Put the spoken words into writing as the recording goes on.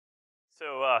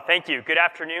thank you. Good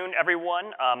afternoon,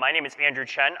 everyone. My name is Andrew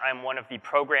Chen. I'm one of the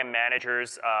program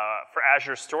managers for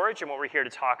Azure Storage, and what we're here to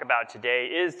talk about today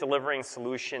is delivering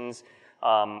solutions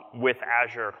with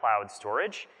Azure Cloud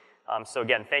Storage. So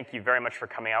again, thank you very much for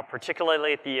coming out,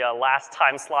 particularly at the last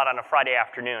time slot on a Friday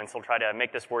afternoon, so we'll try to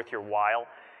make this worth your while.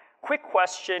 Quick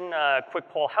question, quick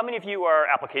poll. How many of you are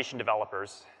application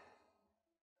developers?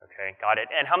 Okay, got it.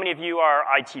 And how many of you are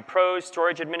IT pros,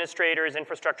 storage administrators,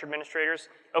 infrastructure administrators?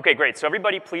 Okay, great. So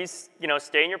everybody, please,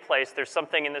 stay in your place. There's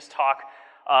something in this talk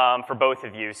for both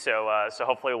of you, so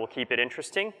hopefully we'll keep it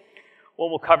interesting.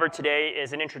 What we'll cover today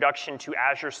is an introduction to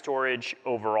Azure Storage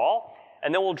overall,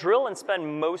 and then we'll drill and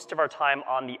spend most of our time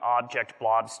on the object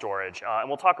blob storage. And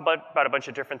we'll talk about a bunch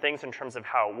of different things in terms of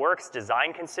how it works,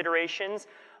 design considerations,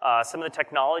 some of the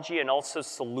technology, and also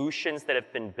solutions that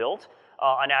have been built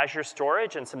on Azure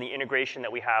Storage, and some of the integration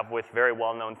that we have with very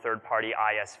well-known third-party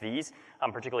ISVs,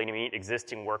 particularly to meet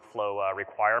existing workflow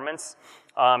requirements.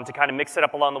 To kind of mix it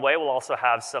up along the way, we'll also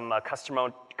have some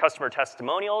customer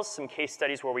testimonials, some case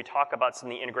studies where we talk about some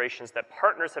of the integrations that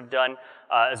partners have done,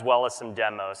 as well as some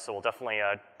demos. So we'll definitely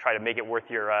try to make it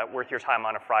worth your time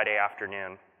on a Friday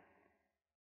afternoon.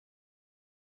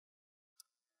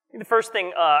 The first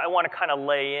thing I want to kind of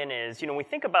lay in is, when we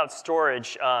think about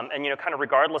storage, and kind of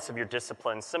regardless of your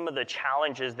discipline, some of the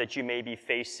challenges that you may be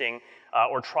facing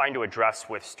or trying to address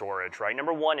with storage, right?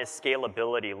 Number one is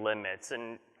scalability limits,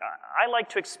 and I like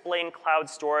to explain cloud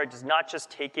storage as not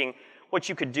just taking what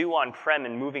you could do on-prem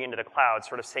and moving into the cloud,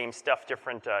 sort of same stuff,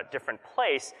 different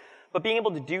place, but being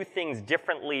able to do things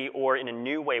differently or in a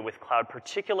new way with cloud,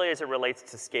 particularly as it relates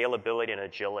to scalability and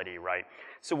agility, right?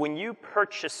 So when you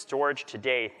purchase storage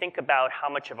today, think about how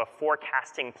much of a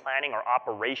forecasting, planning, or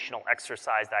operational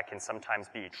exercise that can sometimes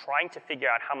be. Trying to figure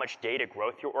out how much data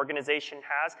growth your organization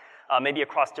has, maybe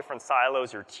across different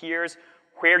silos or tiers,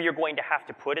 where you're going to have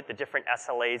to put it, the different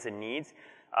SLAs and needs.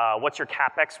 What's your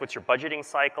CapEx? What's your budgeting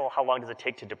cycle? How long does it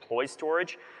take to deploy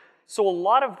storage? So a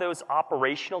lot of those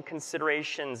operational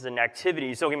considerations and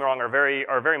activities, don't get me wrong, are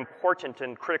very important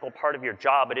and critical part of your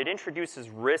job, but it introduces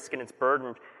risk and its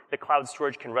burden that cloud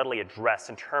storage can readily address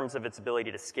in terms of its ability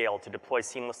to scale, to deploy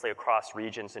seamlessly across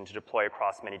regions, and to deploy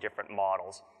across many different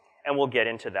models. And we'll get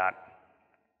into that.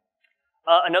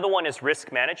 Another one is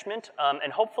risk management,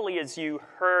 and hopefully, as you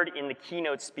heard in the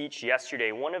keynote speech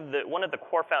yesterday, one of the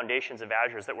core foundations of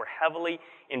Azure is that we're heavily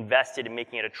invested in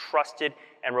making it a trusted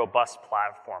and robust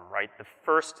platform, right? The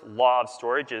first law of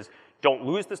storage is don't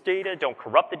lose this data, don't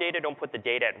corrupt the data, don't put the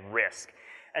data at risk.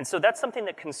 And so that's something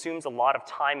that consumes a lot of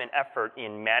time and effort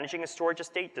in managing a storage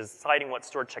estate, deciding what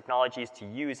storage technologies to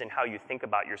use and how you think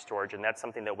about your storage, and that's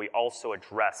something that we also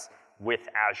address with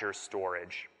Azure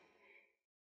Storage.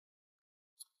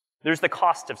 There's the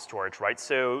cost of storage, right?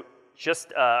 So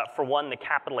just for one, the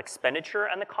capital expenditure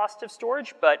and the cost of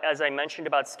storage, but as I mentioned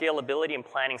about scalability and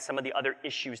planning, some of the other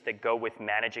issues that go with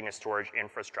managing a storage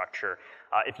infrastructure.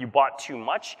 If you bought too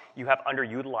much, you have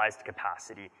underutilized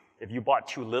capacity. If you bought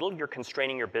too little, you're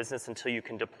constraining your business until you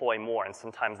can deploy more, and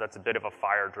sometimes that's a bit of a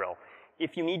fire drill.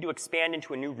 If you need to expand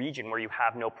into a new region where you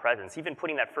have no presence, even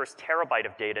putting that first terabyte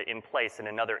of data in place in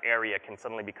another area can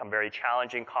suddenly become very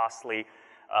challenging, costly,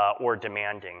 or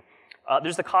demanding.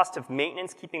 There's the cost of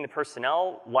maintenance, keeping the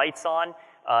personnel lights on,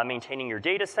 maintaining your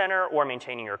data center, or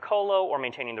maintaining your colo, or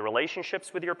maintaining the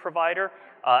relationships with your provider.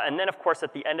 And then, of course,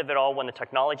 at the end of it all, when the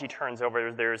technology turns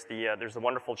over, there's the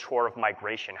wonderful chore of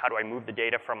migration. How do I move the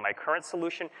data from my current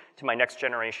solution to my next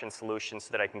generation solution so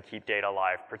that I can keep data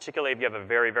alive? Particularly if you have a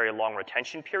very, very long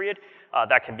retention period,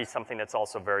 that can be something that's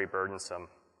also very burdensome.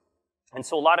 And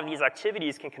so a lot of these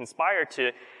activities can conspire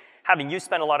to having you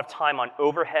spend a lot of time on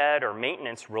overhead or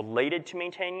maintenance related to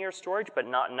maintaining your storage, but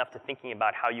not enough to thinking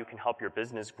about how you can help your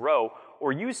business grow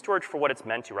or use storage for what it's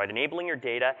meant to, right? Enabling your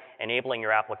data, enabling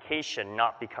your application,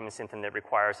 not becoming something that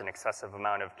requires an excessive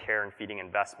amount of care and feeding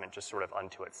investment just sort of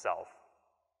unto itself.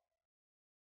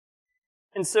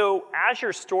 And so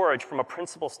Azure Storage, from a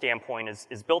principle standpoint,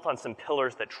 is built on some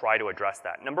pillars that try to address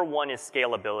that. Number one is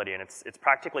scalability, and it's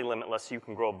practically limitless, so you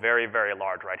can grow very, very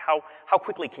large, right? How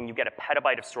quickly can you get a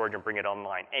petabyte of storage and bring it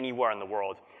online anywhere in the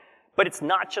world? But it's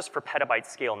not just for petabyte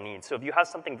scale needs. So if you have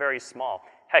something very small,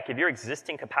 heck, if your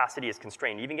existing capacity is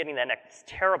constrained, even getting that next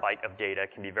terabyte of data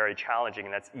can be very challenging,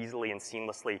 and that's easily and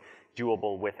seamlessly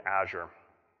doable with Azure.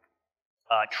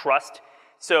 Trust.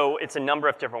 So it's a number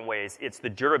of different ways. It's the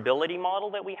durability model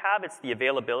that we have. It's the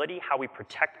availability, how we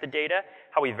protect the data,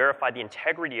 how we verify the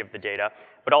integrity of the data,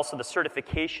 but also the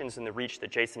certifications and the reach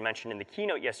that Jason mentioned in the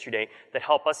keynote yesterday that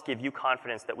help us give you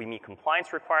confidence that we meet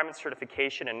compliance requirements,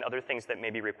 certification, and other things that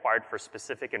may be required for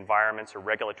specific environments or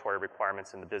regulatory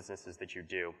requirements in the businesses that you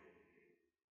do.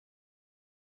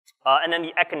 And then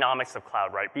the economics of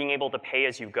cloud, right? Being able to pay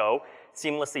as you go,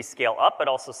 seamlessly scale up, but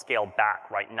also scale back,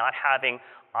 right? Not having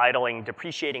idling,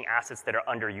 depreciating assets that are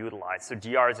underutilized. So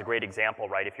DR is a great example,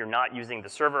 right? If you're not using the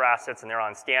server assets and they're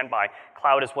on standby,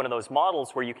 cloud is one of those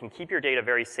models where you can keep your data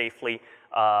very safely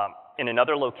in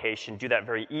another location, do that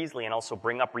very easily, and also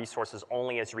bring up resources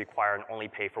only as you require and only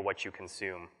pay for what you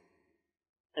consume.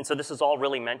 And so this is all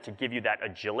really meant to give you that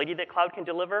agility that cloud can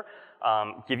deliver,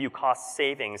 give you cost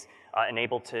savings,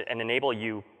 enable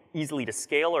you easily to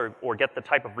scale or get the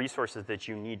type of resources that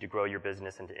you need to grow your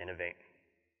business and to innovate.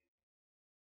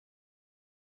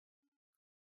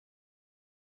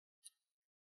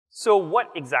 So what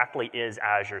exactly is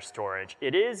Azure Storage?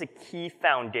 It is a key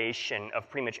foundation of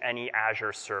pretty much any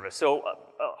Azure service. So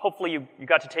hopefully you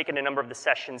got to take in a number of the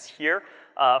sessions here.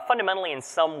 Fundamentally, in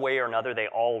some way or another, they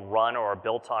all run or are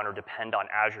built on or depend on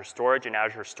Azure Storage. And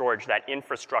Azure Storage, that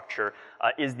infrastructure,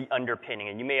 is the underpinning.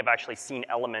 And you may have actually seen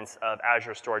elements of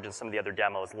Azure Storage in some of the other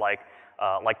demos, like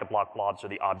the Blobs or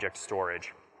the object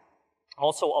storage.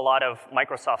 Also, a lot of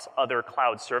Microsoft's other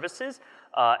cloud services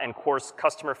and course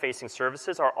customer-facing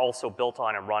services are also built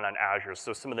on and run on Azure.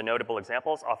 So some of the notable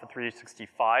examples, Office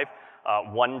 365,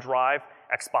 OneDrive,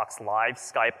 Xbox Live,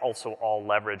 Skype, also all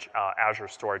leverage Azure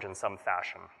Storage in some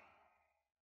fashion.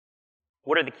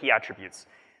 What are the key attributes?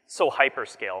 So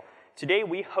hyperscale. Today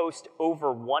we host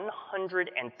over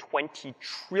 120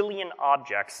 trillion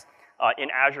objects in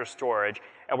Azure Storage,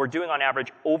 and we're doing on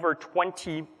average over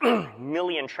 20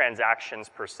 million transactions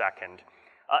per second.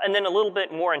 And then a little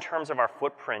bit more in terms of our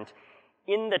footprint.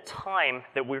 In the time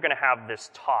that we're going to have this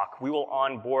talk, we will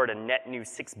onboard a net new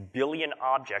 6 billion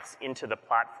objects into the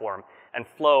platform and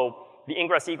flow. The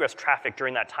ingress-egress traffic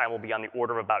during that time will be on the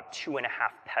order of about 2.5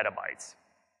 petabytes.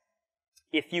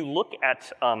 If you look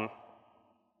at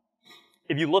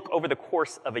over the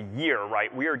course of a year,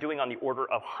 right, we are doing on the order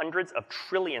of hundreds of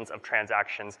trillions of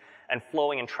transactions and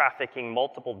flowing and trafficking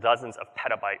multiple dozens of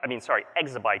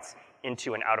exabytes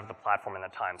into and out of the platform in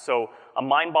that time. So a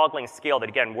mind-boggling scale that,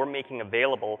 again, we're making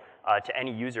available to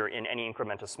any user in any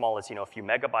increment as small as, a few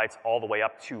megabytes all the way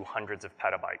up to hundreds of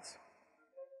petabytes.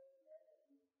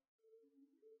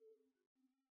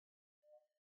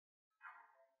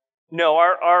 No,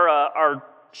 our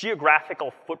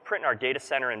geographical footprint, our data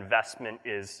center investment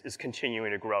is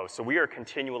continuing to grow. So we are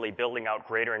continually building out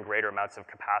greater and greater amounts of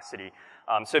capacity.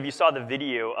 So if you saw the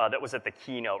video that was at the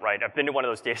keynote, right, I've been to one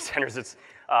of those data centers.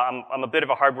 I'm a bit of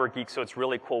a hardware geek, so it's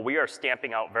really cool. We are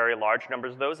stamping out very large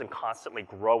numbers of those and constantly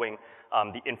growing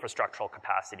the infrastructural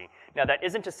capacity. Now, that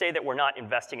isn't to say that we're not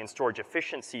investing in storage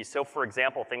efficiency. So for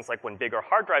example, things like when bigger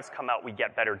hard drives come out, we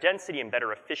get better density and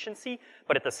better efficiency,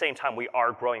 but at the same time, we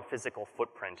are growing physical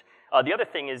footprint. The other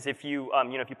thing is if you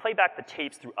play back the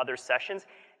tapes through other sessions,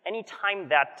 anytime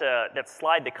that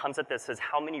slide that comes up that says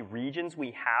how many regions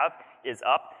we have is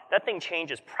up, that thing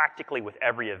changes practically with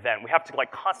every event. We have to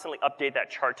constantly update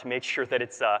that chart to make sure that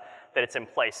it's in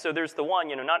place. So there's the one,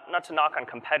 not to knock on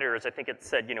competitors. I think it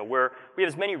said, we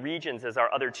have as many regions as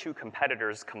our other two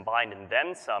competitors combined and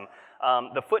then some.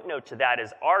 The footnote to that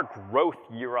is our growth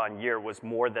year on year was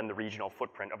more than the regional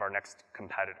footprint of our next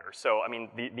competitor. So, I mean,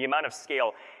 the amount of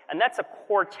scale, and that's a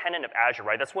core tenet of Azure,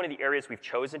 right? That's one of the areas we've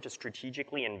chosen to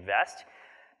strategically invest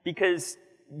because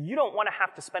you don't want to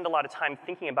have to spend a lot of time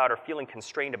thinking about or feeling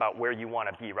constrained about where you want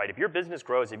to be, right? If your business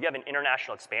grows, if you have an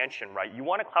international expansion, right, you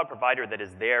want a cloud provider that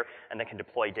is there and that can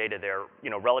deploy data there,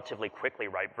 relatively quickly,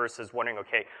 right, versus wondering,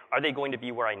 okay, are they going to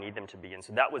be where I need them to be? And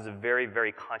so that was a very,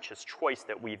 very conscious choice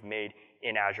that we've made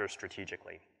in Azure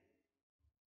strategically.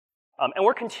 And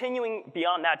we're continuing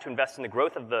beyond that to invest in the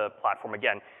growth of the platform.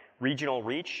 Again, regional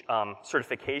reach,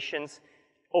 certifications,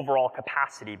 overall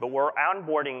capacity, but we're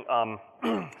onboarding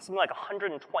something like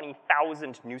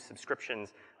 120,000 new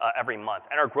subscriptions every month,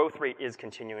 and our growth rate is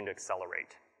continuing to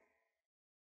accelerate.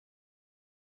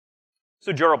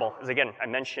 So durable, as again, I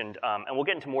mentioned, and we'll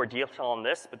get into more detail on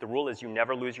this, but the rule is you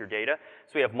never lose your data.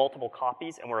 So we have multiple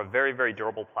copies, and we're a very, very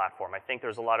durable platform. I think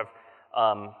there's a lot of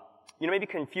maybe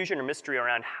confusion or mystery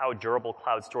around how durable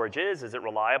cloud storage is. Is it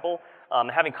reliable?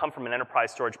 Having come from an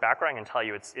enterprise storage background, I can tell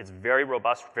you it's very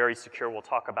robust, very secure. We'll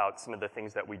talk about some of the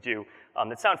things that we do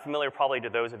that sound familiar probably to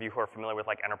those of you who are familiar with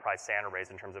enterprise SAN arrays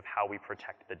in terms of how we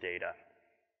protect the data.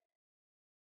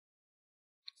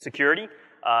 Security,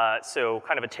 so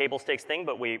kind of a table stakes thing,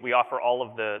 but we offer all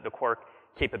of the core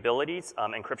capabilities,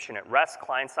 encryption at rest,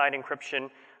 client-side encryption,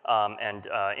 and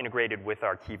integrated with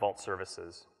our Key Vault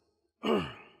services.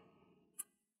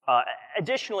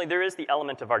 Additionally, there is the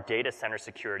element of our data center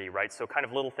security, right? So kind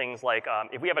of little things like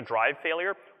if we have a drive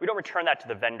failure, we don't return that to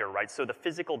the vendor, right? So the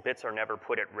physical bits are never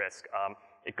put at risk.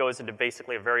 It goes into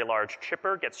basically a very large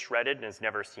chipper, gets shredded, and is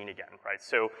never seen again, right?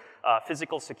 So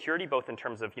physical security, both in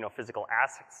terms of physical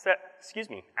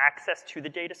access to the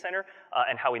data center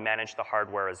and how we manage the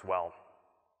hardware as well.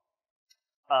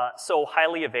 So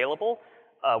highly available.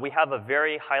 We have a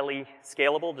very highly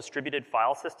scalable distributed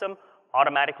file system,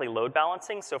 automatically load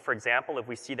balancing. So for example, if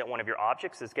we see that one of your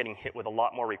objects is getting hit with a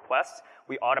lot more requests,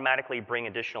 we automatically bring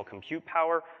additional compute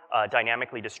power,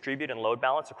 dynamically distribute and load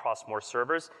balance across more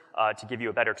servers to give you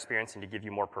a better experience and to give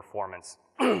you more performance.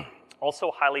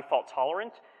 Also highly fault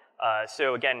tolerant.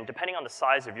 So again, depending on the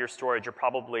size of your storage, you're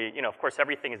probably, of course,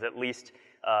 everything is at least,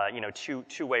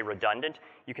 two-way redundant.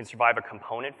 You can survive a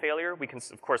component failure. We can,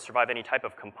 of course, survive any type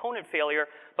of component failure,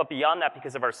 but beyond that,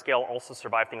 because of our scale, also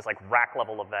survive things like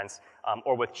rack-level events,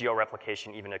 or with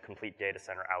geo-replication, even a complete data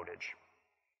center outage.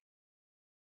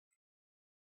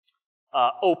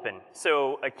 Open.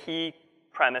 So a key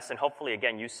premise, and hopefully,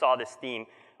 again, you saw this theme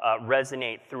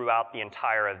resonate throughout the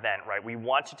entire event, right? We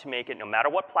wanted to make it, no matter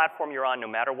what platform you're on, no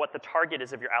matter what the target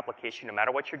is of your application, no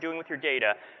matter what you're doing with your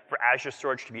data, for Azure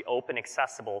Storage to be open,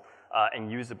 accessible,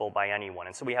 and usable by anyone.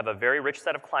 And so we have a very rich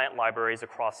set of client libraries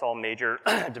across all major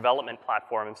development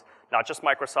platforms, not just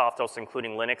Microsoft, also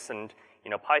including Linux and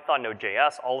Python,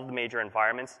 Node.js, all of the major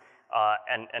environments,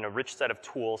 and a rich set of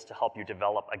tools to help you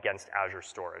develop against Azure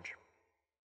Storage.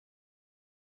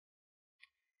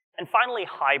 And finally,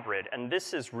 hybrid, and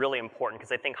this is really important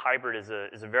because I think hybrid is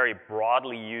a very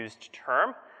broadly used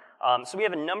term. So we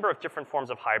have a number of different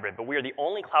forms of hybrid, but we are the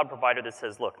only cloud provider that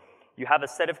says, look, you have a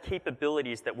set of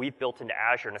capabilities that we've built into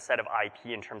Azure and a set of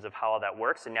IP in terms of how that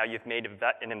works, and now you've made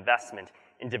an investment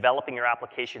in developing your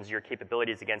applications, your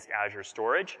capabilities against Azure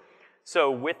Storage.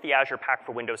 So with the Azure Pack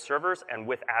for Windows servers and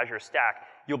with Azure Stack,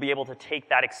 you'll be able to take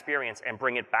that experience and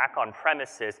bring it back on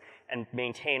premises and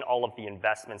maintain all of the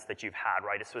investments that you've had,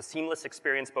 right? So a seamless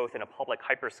experience both in a public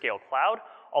hyperscale cloud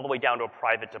all the way down to a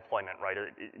private deployment, right?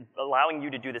 Allowing you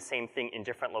to do the same thing in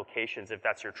different locations if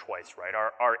that's your choice, right?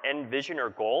 Our end vision or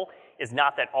goal is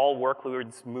not that all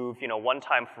workloads move, one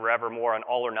time forever more on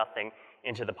all or nothing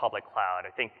into the public cloud.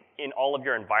 I think in all of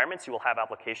your environments, you will have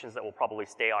applications that will probably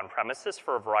stay on premises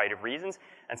for a variety of reasons,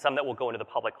 and some that will go into the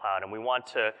public cloud. And we want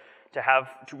to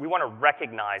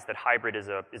recognize that hybrid is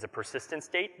a persistent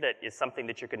state that is something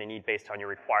that you're going to need based on your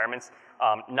requirements,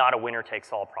 not a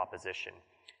winner-takes-all proposition.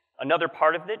 Another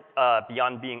part of it,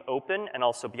 beyond being open and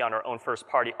also beyond our own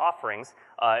first-party offerings,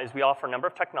 is we offer a number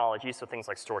of technologies, so things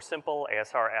like Store Simple,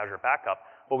 ASR, Azure Backup,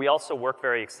 but we also work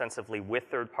very extensively with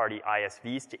third-party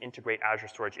ISVs to integrate Azure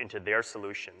Storage into their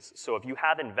solutions. So if you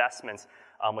have investments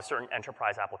with certain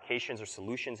enterprise applications or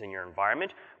solutions in your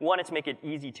environment, we wanted to make it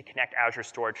easy to connect Azure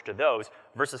Storage to those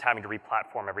versus having to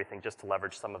re-platform everything just to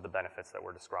leverage some of the benefits that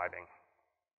we're describing.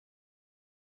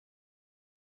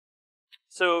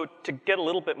 So to get a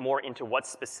little bit more into what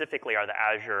specifically are the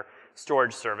Azure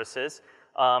Storage services,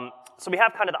 so we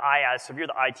have kind of the IaaS, so if you're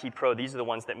the IT pro, these are the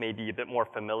ones that may be a bit more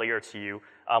familiar to you.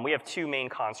 We have two main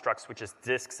constructs, which is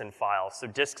disks and files. So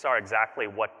disks are exactly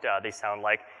what they sound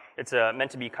like. It's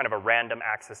meant to be kind of a random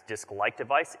access disk-like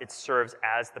device. It serves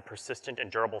as the persistent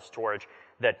and durable storage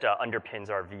that underpins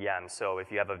our VM. So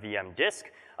if you have a VM disk,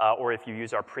 or if you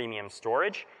use our premium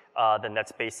storage, then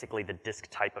that's basically the disk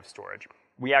type of storage.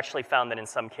 We actually found that in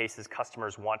some cases,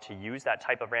 customers want to use that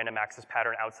type of random access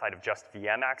pattern outside of just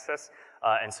VM access,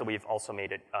 and so we've also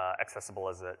made it accessible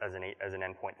as an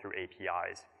endpoint through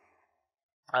APIs.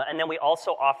 And then we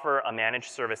also offer a managed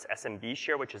service SMB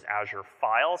share, which is Azure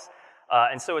Files.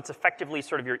 And so it's effectively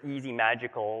sort of your easy,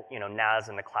 magical, NAS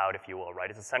in the cloud, if you will, right?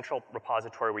 It's a central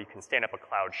repository where you can stand up a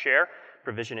cloud share,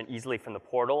 provision it easily from the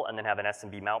portal, and then have an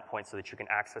SMB mount point so that you can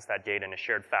access that data in a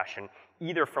shared fashion,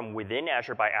 either from within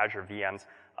Azure by Azure VMs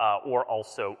or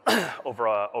also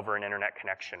over an internet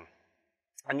connection.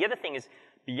 And the other thing is,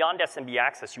 beyond SMB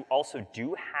access, you also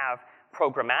do have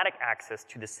programmatic access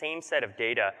to the same set of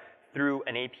data through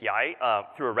an API,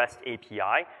 through a REST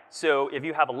API. So if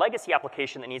you have a legacy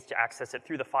application that needs to access it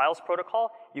through the files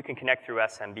protocol, you can connect through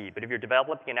SMB. But if you're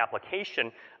developing an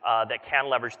application that can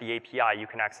leverage the API, you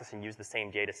can access and use the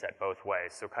same data set both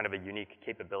ways. So kind of a unique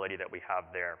capability that we have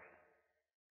there.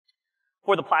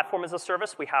 For the platform as a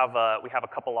service, we have a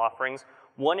couple offerings.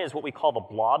 One is what we call the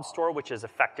Blob Store, which is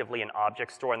effectively an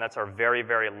object store, and that's our very,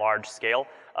 very large scale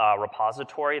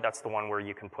repository. That's the one where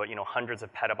you can put hundreds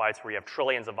of petabytes, where you have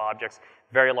trillions of objects,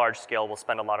 very large scale. We'll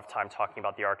spend a lot of time talking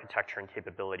about the architecture and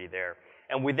capability there.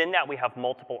 And within that, we have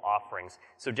multiple offerings.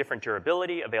 So different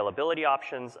durability, availability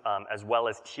options, as well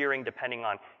as tiering depending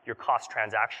on your cost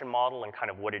transaction model and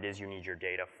kind of what it is you need your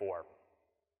data for.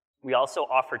 We also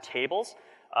offer tables.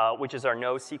 which is our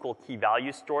NoSQL key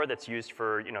value store that's used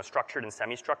for structured and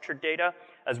semi-structured data,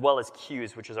 as well as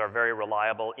queues, which is our very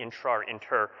reliable intra or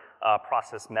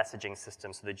inter-process messaging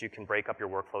system so that you can break up your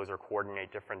workflows or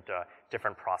coordinate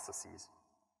different processes.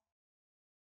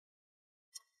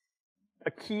 A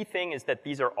key thing is that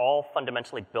these are all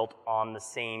fundamentally built on the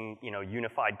same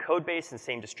unified code base and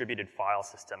same distributed file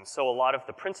system. So a lot of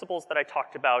the principles that I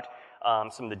talked about,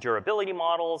 some of the durability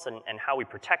models and how we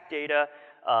protect data,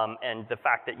 and the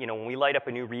fact that when we light up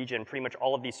a new region, pretty much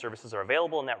all of these services are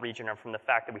available in that region, and from the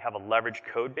fact that we have a leveraged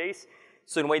code base.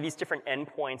 So in a way, these different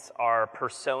endpoints are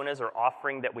personas or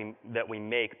offering that we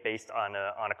make based on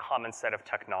a common set of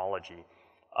technology.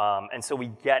 And so we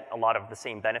get a lot of the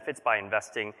same benefits by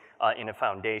investing in a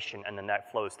foundation, and then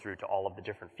that flows through to all of the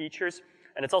different features.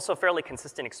 And it's also a fairly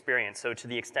consistent experience, so to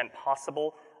the extent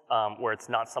possible, where it's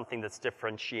not something that's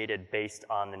differentiated based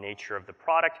on the nature of the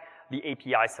product, the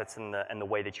API sets and the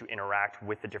way that you interact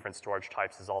with the different storage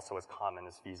types is also as common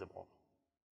as feasible.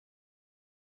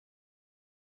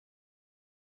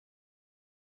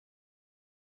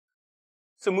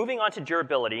 So moving on to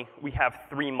durability, we have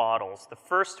 3 models. The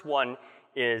first one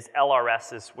is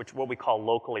LRS, which what we call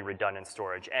locally redundant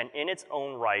storage. And in its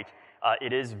own right,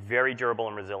 it is very durable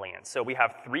and resilient. So we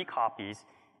have 3 copies.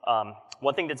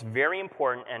 One thing that's very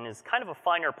important and is kind of a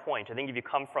finer point, I think if you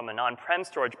come from an on-prem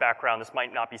storage background, this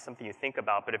might not be something you think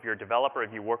about, but if you're a developer,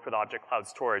 if you work with object cloud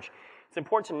storage, it's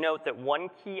important to note that one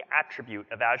key attribute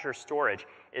of Azure Storage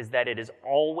is that it is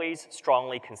always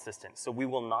strongly consistent. So we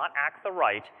will not act the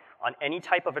right on any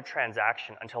type of a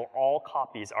transaction until all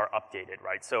copies are updated,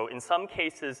 right? So in some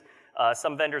cases,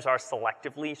 some vendors are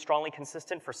selectively strongly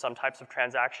consistent. For some types of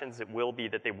transactions, it will be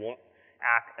that they won't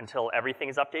act until everything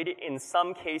is updated. In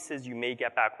some cases, you may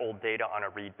get back old data on a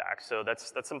readback. So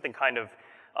that's something kind of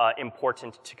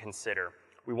important to consider.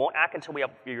 We won't act until we have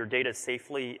your data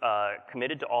safely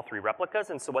committed to all 3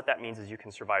 replicas, and so what that means is you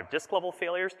can survive disk-level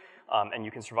failures, and you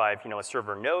can survive a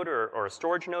server node or a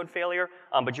storage node failure,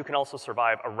 but you can also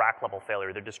survive a rack-level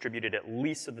failure. They're distributed at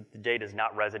least so that the data is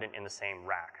not resident in the same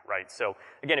rack, right? So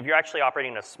again, if you're actually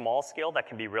operating at a small scale, that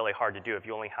can be really hard to do if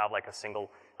you only have like a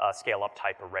single scale-up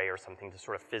type array or something to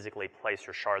sort of physically place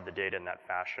or shard the data in that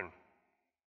fashion.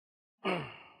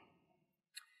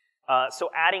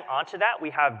 So adding onto that, we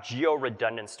have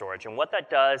geo-redundant storage. And what that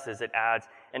does is it adds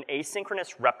an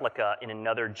asynchronous replica in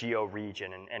another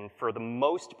geo-region. And for the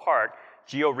most part,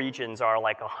 geo-regions are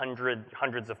like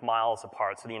hundreds of miles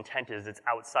apart. So the intent is it's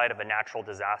outside of a natural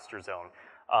disaster zone.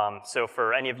 So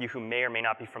for any of you who may or may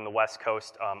not be from the West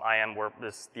Coast, I am where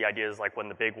the idea is like when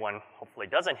the big one hopefully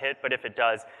doesn't hit, but if it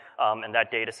does, and that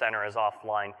data center is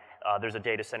offline, there's a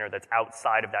data center that's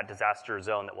outside of that disaster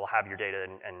zone that will have your data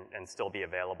and still be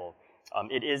available.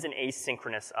 It is an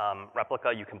asynchronous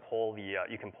replica. You can pull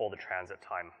the transit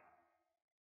time.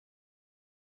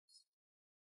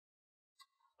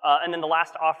 And then the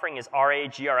last offering is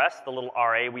RA-GRS. The little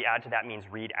RA we add to that means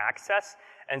read access.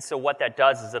 And so what that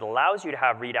does is it allows you to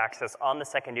have read access on the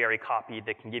secondary copy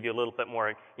that can give you a little bit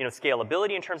more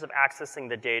scalability in terms of accessing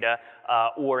the data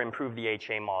or improve the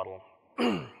HA model.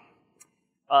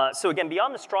 So again,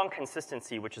 beyond the strong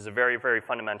consistency, which is a very, very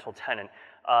fundamental tenet,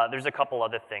 there's a couple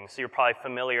other things. So you're probably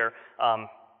familiar.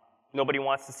 Nobody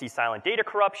wants to see silent data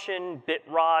corruption, bit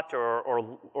rot,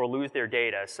 or lose their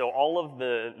data. So all of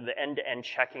the end-to-end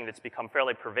checking that's become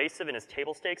fairly pervasive and is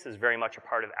table stakes is very much a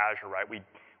part of Azure, right?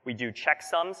 We do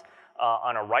checksums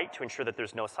on a write to ensure that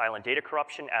there's no silent data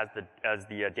corruption as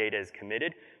the data is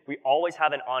committed. We always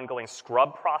have an ongoing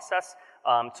scrub process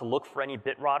to look for any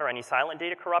bit rot or any silent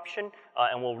data corruption,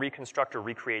 and we'll reconstruct or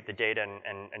recreate the data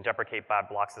and deprecate bad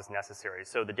blocks as necessary.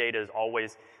 So the data is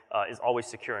always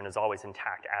secure and is always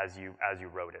intact as you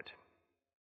wrote it.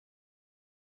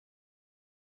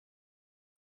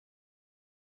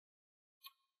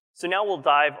 So now we'll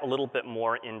dive a little bit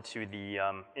more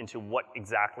into what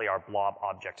exactly our blob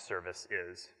object service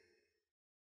is.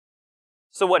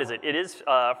 So what is it? It is,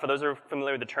 for those who are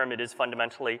familiar with the term, it is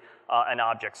fundamentally an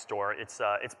object store. Its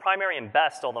primary and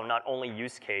best, although not only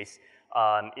use case,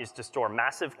 is to store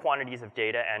massive quantities of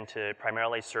data and to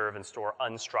primarily serve and store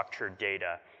unstructured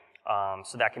data.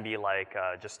 So that can be like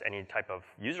just any type of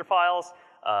user files,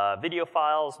 video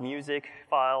files, music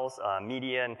files,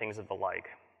 media, and things of the like.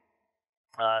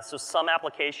 So some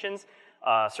applications,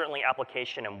 certainly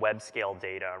application and web scale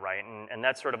data, right? And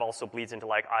that sort of also bleeds into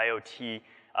like IoT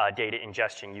data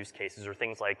ingestion use cases or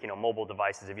things like mobile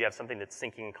devices. If you have something that's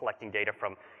syncing and collecting data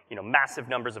from massive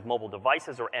numbers of mobile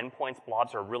devices or endpoints,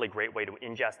 blobs are a really great way to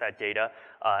ingest that data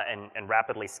and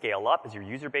rapidly scale up as your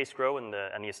user base grows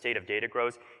and the estate of data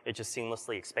grows. It just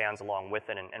seamlessly expands along with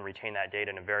it and retain that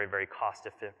data in a very, very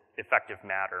cost-effective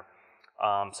manner.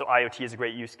 So IoT is a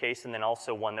great use case, and then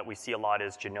also one that we see a lot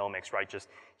is genomics, right? Just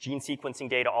gene sequencing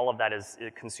data, all of that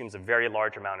it consumes a very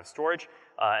large amount of storage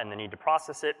and the need to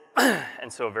process it,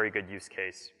 and so a very good use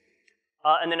case.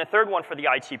 And then a third one for the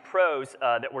IT pros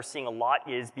that we're seeing a lot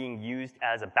is being used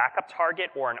as a backup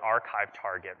target or an archive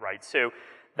target, right? So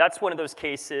that's one of those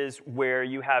cases where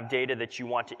you have data that you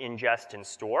want to ingest and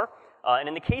store. And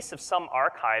in the case of some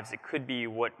archives, it could be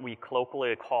what we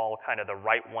colloquially call kind of the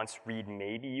write once, read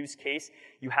maybe use case.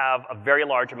 You have a very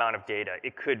large amount of data.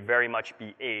 It could very much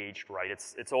be aged, right?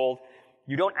 It's old.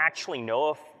 You don't actually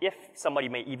know if somebody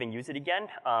may even use it again,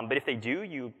 but if they do,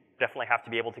 you definitely have to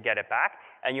be able to get it back,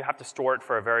 and you have to store it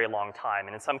for a very long time.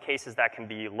 And in some cases, that can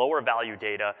be lower value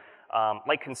data,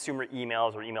 like consumer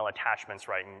emails or email attachments,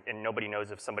 right? And nobody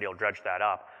knows if somebody will dredge that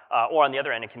up. Or on the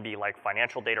other end, it can be like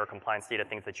financial data or compliance data,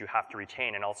 things that you have to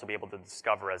retain and also be able to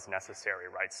discover as necessary,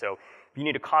 right? So if you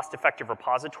need a cost-effective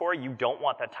repository, you don't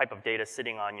want that type of data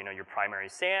sitting on, your primary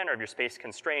SAN, or if you're space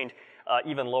constrained,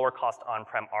 even lower cost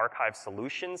on-prem archive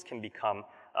solutions can become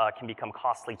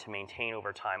costly to maintain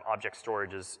over time. Object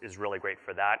storage is really great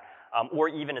for that. Or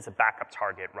even as a backup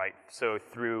target, right? So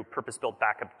through purpose-built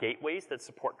backup gateways that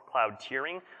support cloud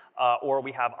tiering, or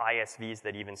we have ISVs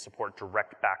that even support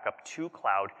direct backup to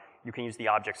cloud. You can use the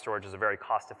object storage as a very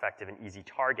cost-effective and easy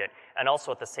target, and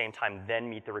also at the same time then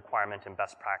meet the requirement and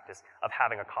best practice of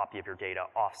having a copy of your data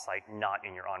off-site, not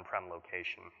in your on-prem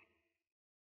location.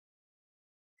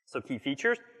 So key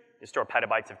features. You store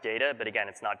petabytes of data, but again,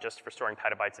 it's not just for storing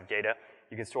petabytes of data.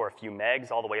 You can store a few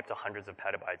megs all the way up to hundreds of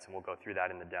petabytes, and we'll go through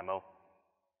that in the demo.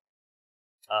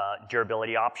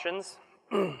 Durability options,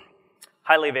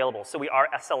 highly available. So we are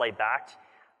SLA backed.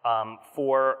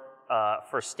 For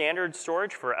standard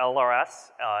storage, for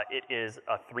LRS, it is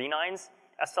a 3 nines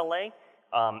SLA.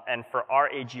 And for our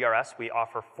AGRS, we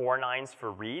offer 4 nines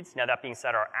for reads. Now that being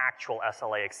said, our actual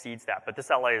SLA exceeds that, but this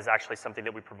SLA is actually something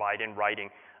that we provide in writing,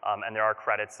 and there are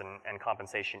credits and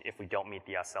compensation if we don't meet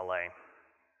the SLA.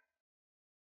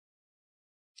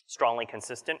 Strongly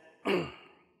consistent.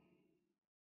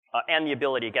 And the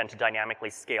ability, again, to dynamically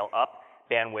scale up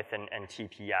bandwidth and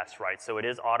TPS, right? So it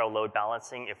is auto load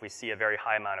balancing if we see a very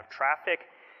high amount of traffic.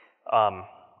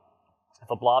 If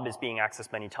a blob is being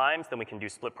accessed many times, then we can do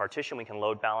split partition, we can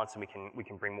load balance, and we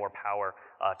can bring more power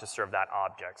to serve that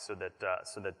object so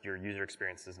that your user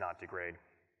experience does not degrade.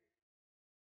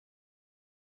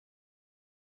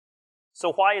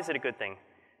 So why is it a good thing?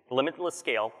 Limitless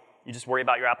scale. You just worry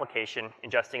about your application,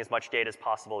 ingesting as much data as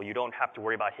possible. You don't have to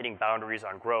worry about hitting boundaries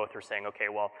on growth or saying, okay,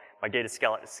 well, my data is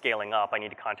scaling up. I need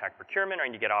to contact procurement, or I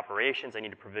need to get operations, I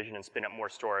need to provision and spin up more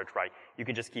storage, right? You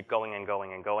can just keep going and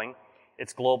going and going.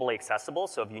 It's globally accessible,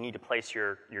 so if you need to place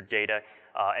your data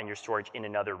and your storage in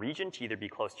another region to either be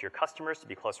close to your customers, to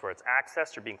be close to where it's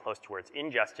accessed, or being close to where it's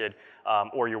ingested,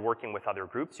 or you're working with other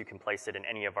groups, you can place it in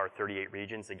any of our 38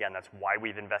 regions. Again, that's why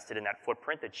we've invested in that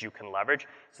footprint that you can leverage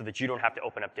so that you don't have to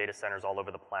open up data centers all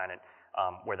over the planet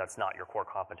where that's not your core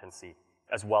competency,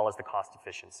 as well as the cost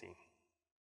efficiency.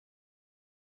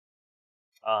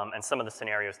 And some of the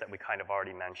scenarios that we kind of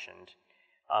already mentioned.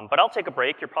 But I'll take a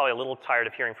break. You're probably a little tired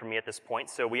of hearing from me at this point.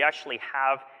 So we actually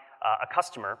have a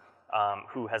customer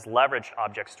who has leveraged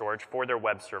object storage for their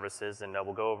web services, and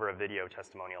we'll go over a video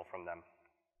testimonial from them.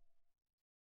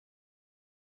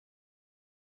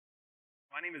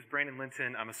 My name is Brandon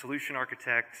Linton. I'm a solution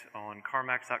architect on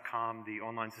CarMax.com, the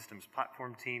online systems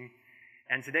platform team.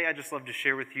 And today I'd just love to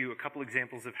share with you a couple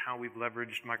examples of how we've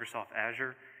leveraged Microsoft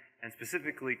Azure, and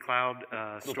specifically cloud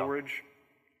storage,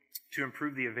 to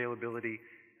improve the availability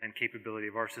and capability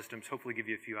of our systems, hopefully give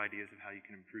you a few ideas of how you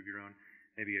can improve your own,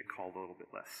 maybe get called a little bit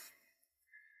less.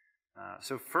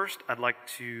 So first, I'd like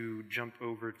to jump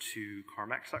over to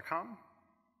CarMax.com.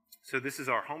 So this is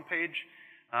our homepage.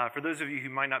 For those of you who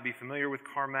might not be familiar with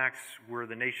CarMax, we're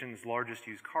the nation's largest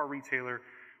used car retailer.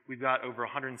 We've got over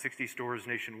 160 stores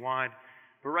nationwide.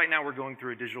 But right now, we're going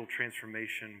through a digital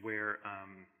transformation where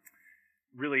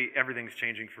really everything's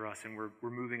changing for us, and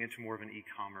we're moving into more of an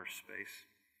e-commerce space.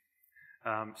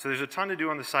 So there's a ton to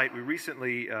do on the site. We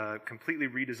recently completely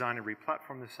redesigned and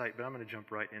replatformed the site, but I'm going to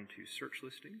jump right into search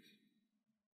listings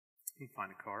and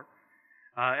find a car.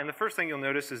 And the first thing you'll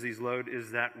notice as these load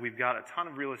is that we've got a ton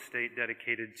of real estate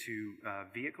dedicated to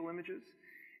vehicle images.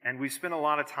 And we've spent a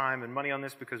lot of time and money on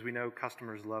this because we know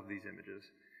customers love these images.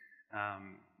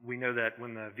 We know that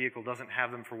when the vehicle doesn't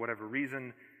have them for whatever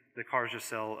reason, the cars just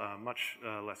sell much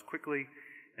less quickly.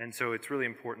 And so it's really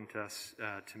important to us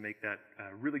to make that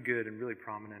really good and really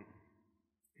prominent.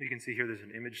 You can see here there's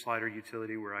an image slider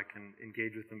utility where I can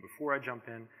engage with them before I jump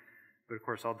in. But of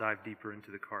course, I'll dive deeper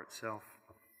into the car itself.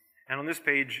 And on this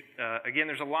page, again,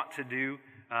 there's a lot to do.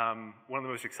 One of the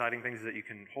most exciting things is that you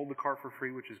can hold the car for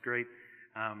free, which is great.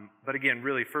 But again,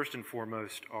 really, first and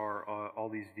foremost are all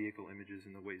these vehicle images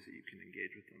and the ways that you can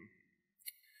engage with them.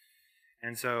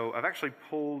 And so I've actually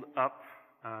pulled up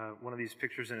one of these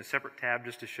pictures in a separate tab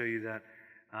just to show you that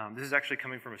this is actually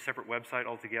coming from a separate website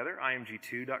altogether,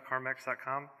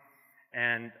 img2.carmax.com.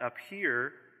 And up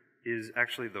here is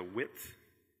actually the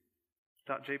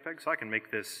width.jpg, so I can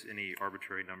make this any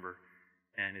arbitrary number,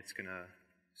 and it's going to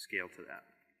scale to that.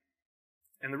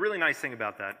 And the really nice thing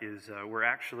about that is we're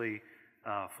actually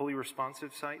a fully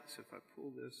responsive site, so if I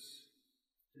pull this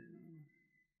down,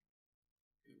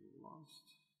 get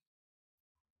lost.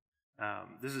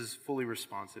 This is fully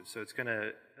responsive, so it's going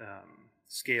to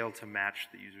scale to match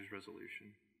the user's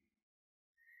resolution.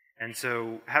 And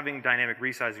so having dynamic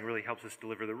resizing really helps us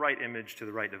deliver the right image to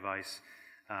the right device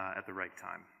at the right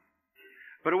time.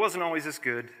 But it wasn't always this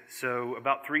good. So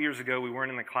about 3 years ago, we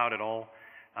weren't in the cloud at all.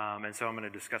 And so I'm going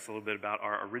to discuss a little bit about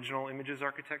our original images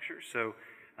architecture. So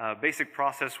basic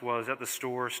process was at the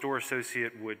store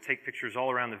associate would take pictures all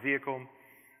around the vehicle,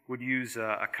 would use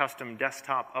a custom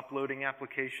desktop uploading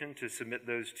application to submit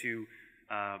those to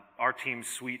our team's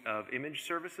suite of image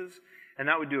services. And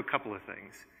that would do a couple of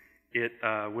things. It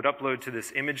would upload to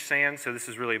this image SAN, so this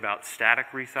is really about static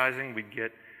resizing. We'd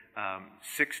get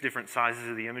 6 different sizes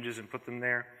of the images and put them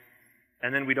there.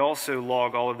 And then we'd also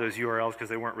log all of those URLs because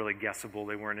they weren't really guessable,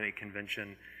 they weren't any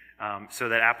convention, so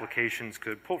that applications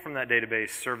could pull from that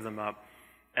database, serve them up,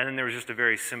 and then there was just a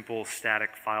very simple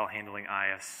static file handling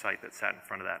IS site that sat in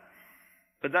front of that.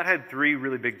 But that had 3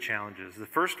 really big challenges. The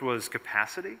first was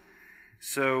capacity.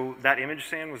 So that image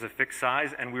SAN was a fixed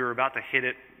size, and we were about to hit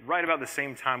it right about the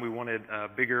same time we wanted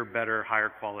bigger, better, higher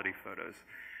quality photos.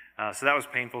 So that was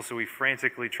painful, so we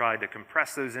frantically tried to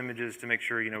compress those images to make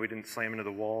sure we didn't slam into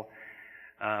the wall.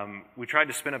 We tried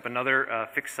to spin up another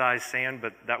fixed size SAN,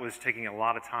 but that was taking a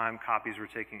lot of time. Copies were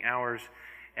taking hours.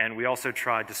 And we also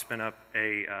tried to spin up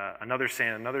another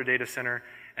SAN, another data center,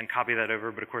 and copy that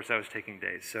over, but of course that was taking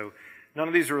days. So none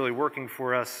of these were really working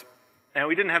for us. And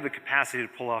we didn't have the capacity to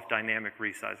pull off dynamic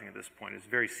resizing at this point. It's a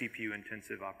very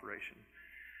CPU-intensive operation.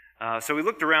 So we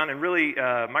looked around, and really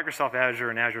Microsoft Azure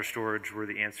and Azure Storage were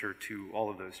the answer to all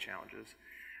of those challenges.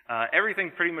 Everything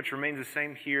pretty much remains the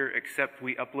same here, except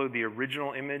we upload the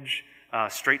original image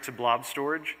straight to Blob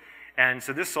Storage. And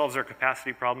so this solves our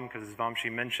capacity problem, because as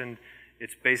Vamshi mentioned,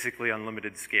 it's basically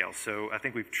unlimited scale. So I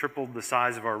think we've tripled the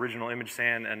size of our original image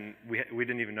SAN, and we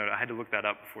didn't even know it. I had to look that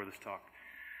up before this talk.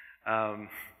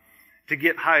 To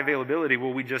get high availability,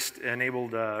 well, we just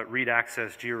enabled read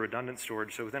access geo-redundant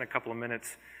storage. So within a couple of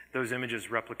minutes, those images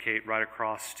replicate right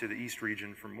across to the east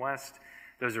region from west.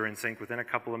 Those are in sync within a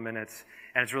couple of minutes.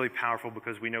 And it's really powerful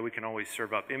because we know we can always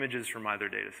serve up images from either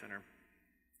data center.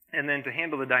 And then to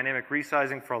handle the dynamic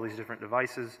resizing for all these different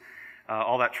devices,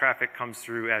 all that traffic comes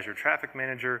through Azure Traffic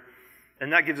Manager.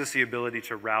 And that gives us the ability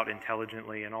to route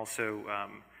intelligently and also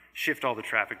shift all the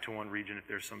traffic to one region if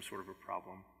there's some sort of a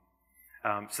problem.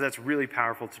 So that's really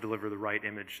powerful to deliver the right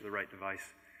image to the right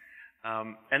device.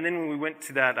 And then when we went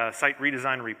to that site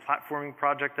redesign and replatforming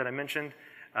project that I mentioned,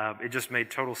 it just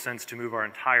made total sense to move our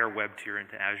entire web tier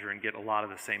into Azure and get a lot of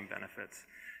the same benefits.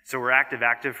 So we're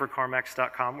active for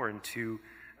carmax.com. We're in 2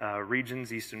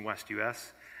 regions, East and West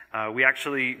US.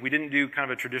 We didn't do kind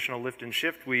of a traditional lift and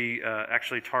shift. We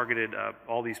actually targeted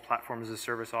all these platforms as a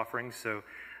service offerings. So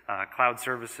cloud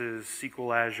services,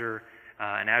 SQL Azure,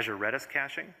 and Azure Redis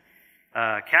caching.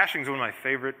 Caching is one of my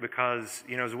favorite because,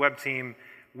 as a web team,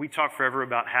 we talk forever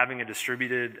about having a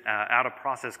distributed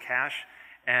out-of-process cache.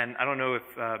 And I don't know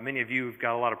if many of you have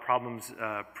got a lot of problems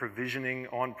provisioning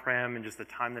on-prem and just the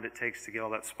time that it takes to get all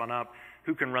that spun up.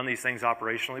 Who can run these things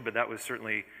operationally? But that was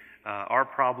certainly our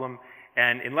problem.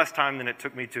 And in less time than it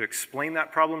took me to explain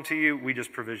that problem to you, we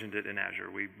just provisioned it in Azure.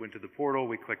 We went to the portal,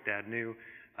 we clicked Add New,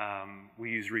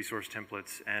 we used resource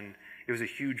templates, and it was a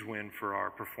huge win for our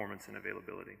performance and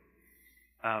availability.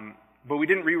 But we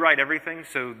didn't rewrite everything,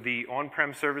 so the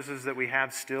on-prem services that we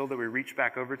have still that we reach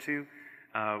back over to,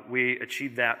 we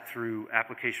achieved that through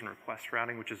application request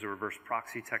routing, which is a reverse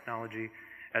proxy technology,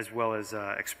 as well as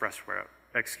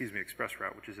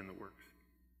ExpressRoute, which is in the works.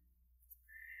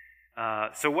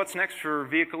 So what's next for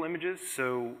vehicle images?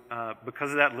 So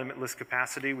because of that limitless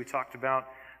capacity we talked about,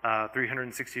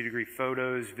 360-degree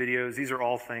photos, videos, these are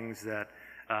all things that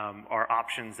are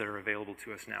options that are available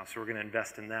to us now. So we're going to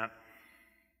invest in that.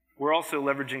 We're also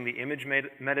leveraging the image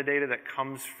metadata that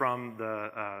comes from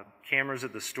the cameras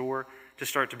at the store to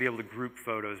start to be able to group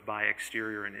photos by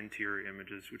exterior and interior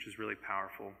images, which is really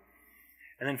powerful.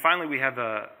 And then finally, we have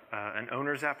an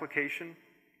owner's application.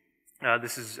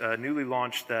 This is newly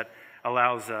launched that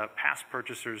allows past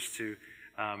purchasers to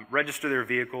register their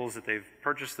vehicles, that they've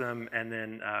purchased them, and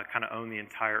then kind of own the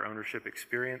entire ownership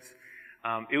experience.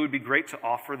 It would be great to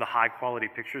offer the high-quality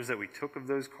pictures that we took of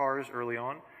those cars early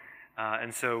on.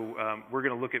 And so we're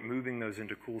going to look at moving those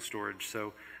into cool storage,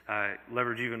 so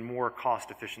leverage even more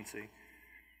cost efficiency.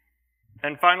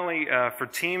 And finally, for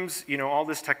teams, all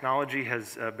this technology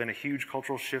has been a huge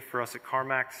cultural shift for us at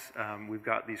CarMax. We've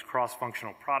got these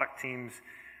cross-functional product teams,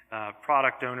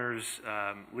 product owners,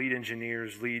 lead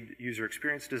engineers, lead user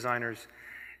experience designers,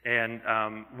 and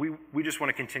we just want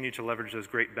to continue to leverage those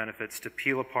great benefits to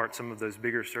peel apart some of those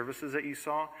bigger services that you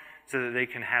saw so that they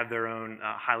can have their own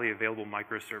highly available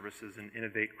microservices and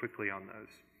innovate quickly on those.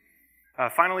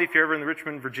 Finally, if you're ever in the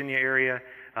Richmond, Virginia area,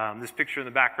 this picture in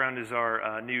the background is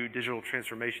our new digital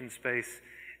transformation space,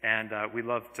 and we'd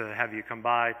love to have you come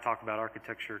by, talk about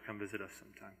architecture, come visit us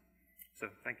sometime. So,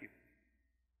 thank you.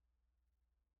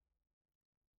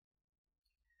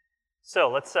 So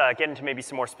let's get into maybe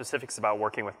some more specifics about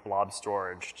working with Blob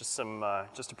Storage. Just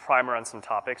a primer on some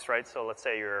topics, right? So let's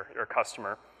say you're a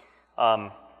customer.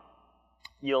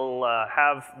 You'll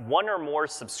have one or more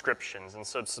subscriptions, and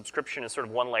so subscription is sort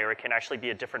of one layer. It can actually be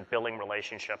a different billing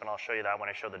relationship, and I'll show you that when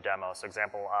I show the demo. So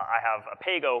example, I have a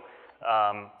PayGo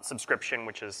subscription,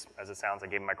 which is, as it sounds, I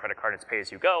gave them my credit card, it's pay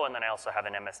as you go, and then I also have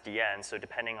an MSDN. So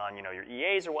depending on your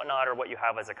EAs or whatnot, or what you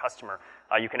have as a customer,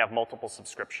 you can have multiple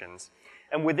subscriptions.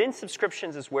 And within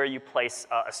subscriptions is where you place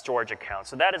a storage account.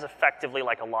 So that is effectively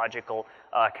like a logical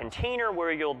container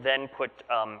where you'll then put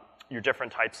your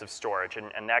different types of storage.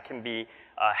 And that can be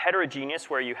heterogeneous,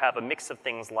 where you have a mix of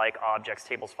things like objects,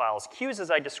 tables, files, queues,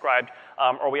 as I described,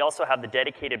 or we also have the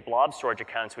dedicated blob storage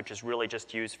accounts, which is really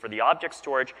just used for the object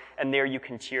storage, and there you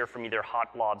can tier from either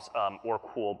hot blobs or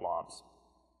cool blobs.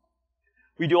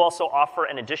 We do also offer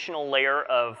an additional layer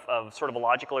of sort of a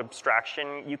logical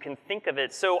abstraction. You can think of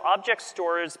it, so object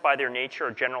stores by their nature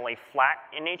are generally flat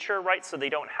in nature, right? So they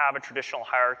don't have a traditional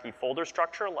hierarchy folder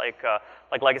structure like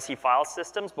legacy file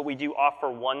systems, but we do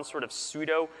offer one sort of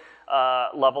pseudo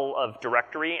level of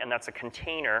directory, and that's a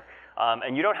container.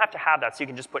 And you don't have to have that, so you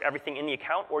can just put everything in the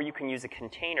account, or you can use a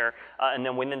container, and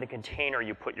then within the container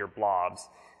you put your blobs.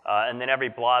 And then every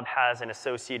blob has an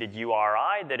associated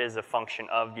URI that is a function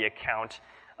of the account,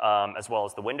 as well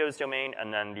as the Windows domain,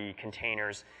 and then the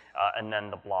containers, and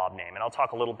then the blob name. And I'll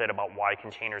talk a little bit about why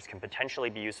containers can potentially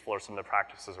be useful, or some of the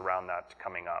practices around that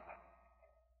coming up.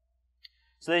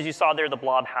 So as you saw there, the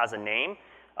blob has a name.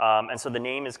 And so the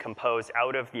name is composed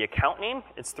out of the account name.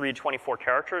 It's 3 to 24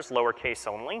 characters, lowercase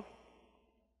only.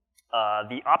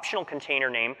 The optional container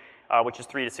name, which is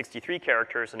 3 to 63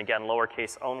 characters, and again,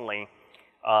 lowercase only.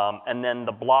 And then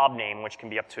the blob name, which can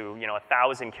be up to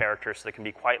 1,000 characters, so it can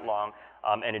be quite long,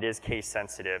 and it is case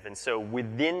sensitive. And so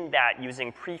within that,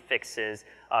 using prefixes,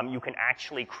 you can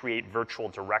actually create virtual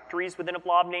directories within a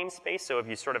blob namespace. So if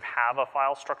you sort of have a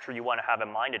file structure you want to have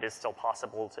in mind, it is still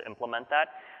possible to implement that,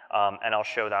 and I'll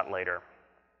show that later.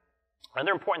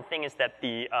 Another important thing is that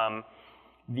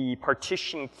the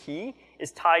partition key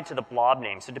is tied to the blob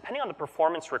name. So depending on the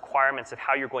performance requirements of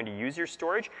how you're going to use your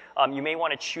storage, you may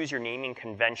want to choose your naming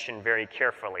convention very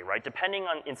carefully, right? Depending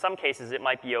on, in some cases, it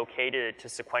might be okay to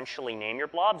sequentially name your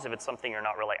blobs if it's something you're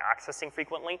not really accessing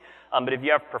frequently. But if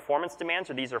you have performance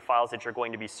demands, or these are files that you're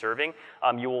going to be serving,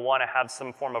 you will want to have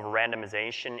some form of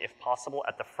randomization, if possible,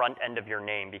 at the front end of your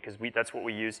name, because that's what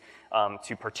we use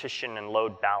to partition and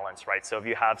load balance, right? So if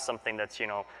you have something that's,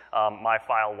 my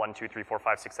file 1, 2, 3, 4,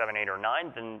 5, 6, 7, 8, or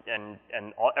 9, then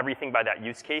everything by that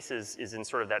use case is in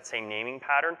sort of that same naming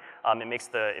pattern. It makes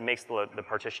the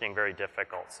partitioning very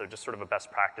difficult. So just sort of a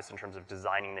best practice in terms of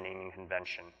designing the naming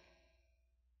convention.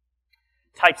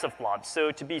 Types of blobs. So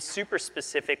to be super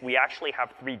specific, we actually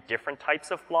have 3 different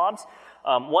types of blobs.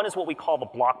 One is what we call the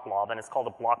block blob, and it's called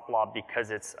a block blob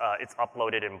because it's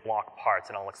uploaded in block parts,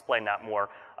 and I'll explain that more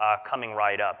coming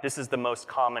right up. This is the most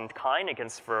common kind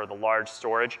for the large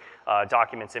storage,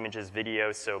 documents, images,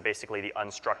 videos, so basically the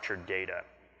unstructured data.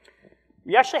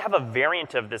 We actually have a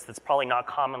variant of this that's probably not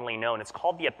commonly known. It's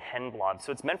called the append blob.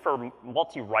 So it's meant for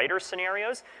multi-writer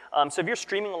scenarios. So if you're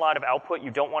streaming a lot of output, you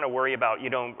don't want to worry about,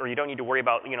 you don't need to worry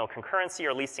about concurrency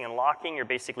or leasing and locking. You're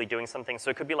basically doing something.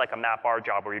 So it could be like a mapr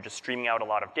job where you're just streaming out a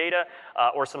lot of data,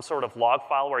 or some sort of log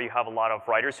file where you have a lot of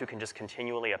writers who can just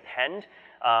continually append.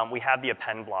 We have the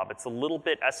append blob. It's a little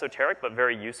bit esoteric, but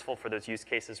very useful for those use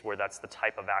cases where that's the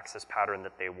type of access pattern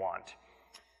that they want.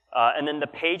 And then the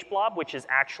page blob, which is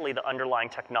actually the underlying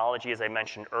technology, as I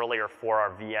mentioned earlier, for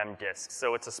our VM disks.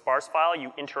 So it's a sparse file.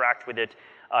 You interact with it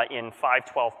in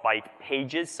 512-byte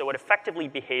pages, so it effectively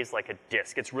behaves like a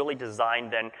disk. It's really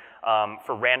designed then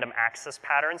for random access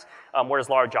patterns, whereas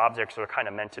large objects are kind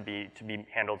of meant to be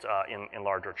handled in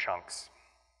larger chunks.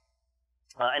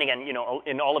 And again,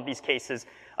 in all of these cases,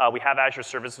 we have Azure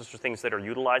services for things that are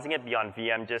utilizing it beyond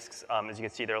VM disks. As you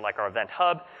can see there, like our Event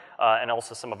Hub, and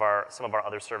also some of our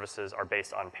other services are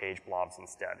based on page blobs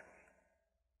instead.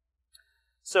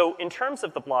 So in terms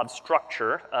of the blob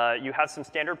structure, you have some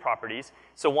standard properties.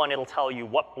 So one, it'll tell you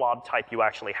what blob type you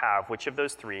actually have, which of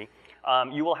those three.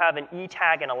 You will have an E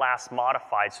tag and a last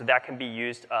modified, so that can be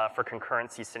used for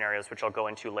concurrency scenarios, which I'll go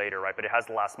into later, right? But it has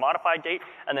the last modified date,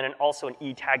 and then also an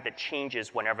E tag that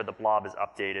changes whenever the blob is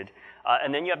updated.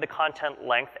 And then you have the content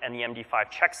length and the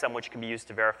MD5 checksum, which can be used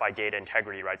to verify data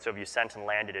integrity, right? So if you sent and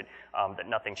landed it, that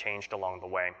nothing changed along the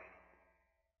way.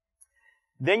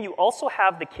 Then you also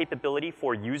have the capability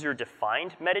for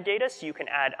user-defined metadata, so you can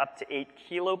add up to 8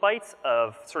 kilobytes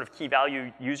of sort of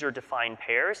key-value user-defined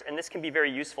pairs, and this can be very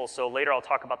useful. So later I'll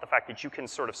talk about the fact that you can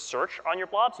sort of search on your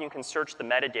blobs, and you can search the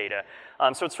metadata.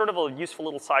 So it's sort of a useful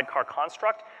little sidecar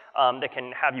construct that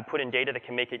can have you put in data that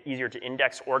can make it easier to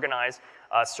index, organize,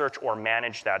 search, or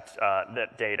manage that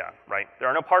data, right? There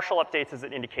are no partial updates as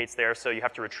it indicates there, so you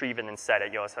have to retrieve and then set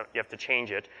it. You have to change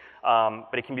it.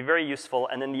 But it can be very useful.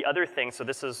 And then the other thing, so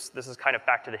this is kind of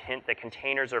back to the hint that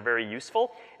containers are very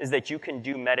useful, is that you can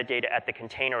do metadata at the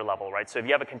container level, right? So if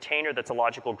you have a container that's a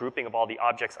logical grouping of all the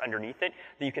objects underneath it,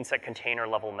 then you can set container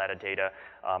level metadata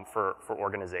for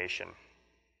organization.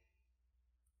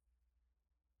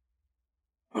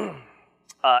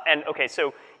 And okay,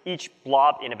 so each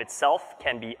blob in of itself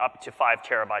can be up to 5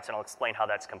 terabytes, and I'll explain how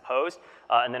that's composed.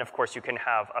 And then, of course, you can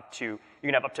have up to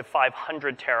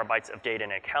 500 terabytes of data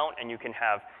in an account, and you can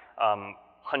have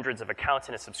hundreds of accounts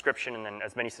in a subscription, and then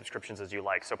as many subscriptions as you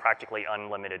like. So practically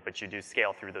unlimited, but you do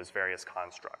scale through those various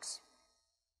constructs.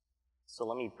 So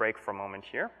let me break for a moment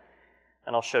here,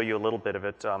 and I'll show you a little bit of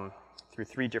it through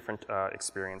 3 different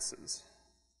experiences.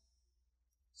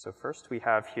 So first we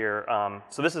have here,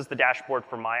 so this is the dashboard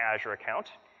for my Azure account.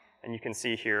 And you can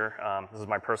see here, this is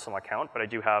my personal account, but I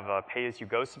do have a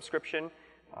pay-as-you-go subscription.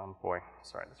 Boy,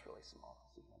 sorry, that's really small.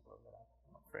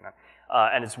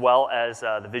 And as well as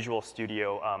the Visual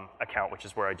Studio account, which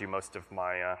is where I do most of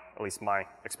my, at least my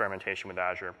experimentation with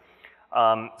Azure.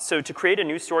 So to create a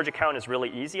new storage account is really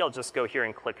easy. I'll just go here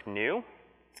and click New,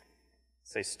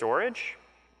 say Storage,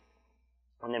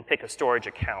 and then pick a storage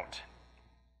account.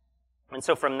 And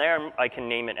so from there, I can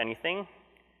name it anything.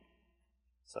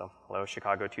 So hello,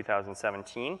 Chicago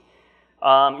 2017. You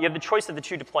have the choice of the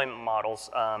 2 deployment models,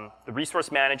 the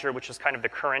Resource Manager, which is kind of the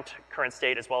current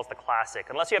state, as well as the Classic.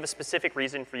 Unless you have a specific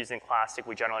reason for using Classic,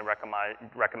 we generally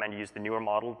recommend you use the newer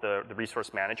model, the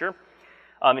Resource Manager.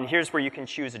 And here's where you can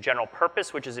choose a general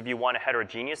purpose, which is if you want a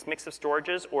heterogeneous mix of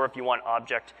storages, or if you want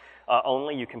object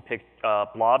only, you can pick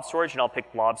Blob Storage, and I'll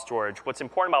pick Blob Storage. What's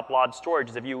important about Blob Storage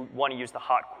is if you want to use the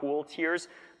hot-cool tiers,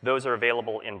 those are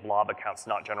available in Blob accounts,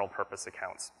 not general purpose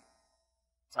accounts.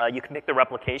 You can pick the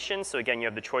replication, so again, you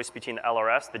have the choice between the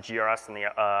LRS, the GRS, and the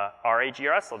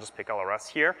RA-GRS. I'll just pick LRS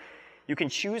here. You can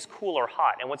choose cool or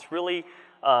hot, and what's really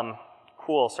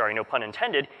cool, sorry, no pun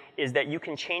intended, is that you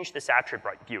can change this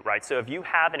attribute, right? So if you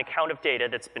have an account of data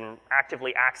that's been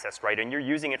actively accessed, right, and you're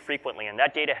using it frequently, and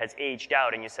that data has aged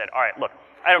out, and you said, all right, look,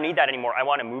 I don't need that anymore. I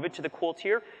want to move it to the cool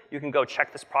tier. You can go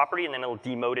check this property, and then it'll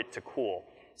demote it to cool.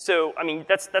 So, I mean,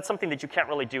 that's something that you can't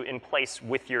really do in place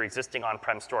with your existing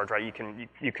on-prem storage, right?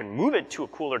 You can move it to a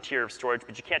cooler tier of storage,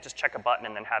 but you can't just check a button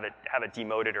and then have it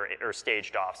demoted or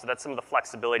staged off. So that's some of the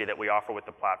flexibility that we offer with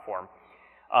the platform.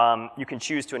 You can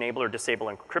choose to enable or disable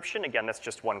encryption. Again, that's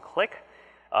just one click.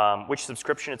 Which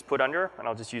subscription it's put under, and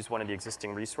I'll just use one of the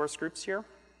existing resource groups here.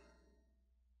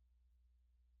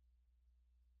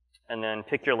 And then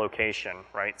pick your location,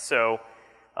 right? So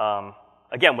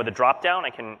again, with a drop-down,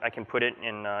 I can put it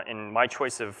in my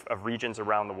choice of regions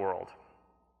around the world.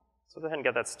 So go ahead and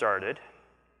get that started.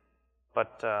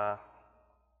 But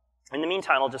in the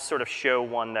meantime, I'll just sort of show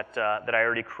one that I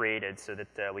already created so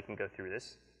that we can go through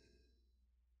this.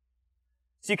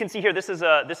 So you can see here, this is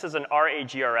an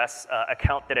RA-GRS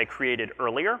account that I created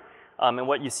earlier. And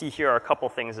what you see here are a couple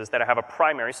things is that I have a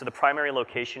primary. So the primary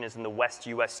location is in the West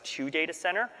US 2 data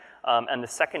center. And the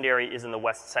secondary is in the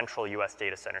West Central US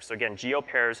data center. So again,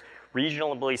 geopairs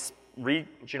regionally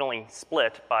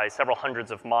split by several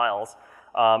hundreds of miles.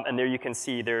 And there you can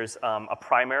see there's a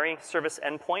primary service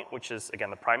endpoint, which is, again,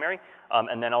 the primary.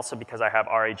 And then also because I have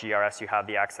RA-GRS, you have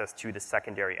the access to the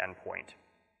secondary endpoint.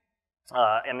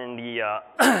 I'm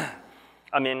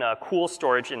in cool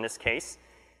storage in this case.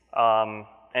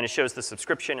 And it shows the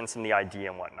subscription and some of the ID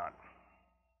and whatnot.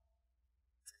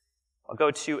 I'll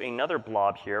go to another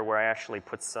blob here where I actually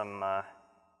put some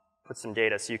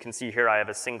data. So you can see here I have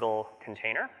a single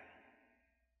container.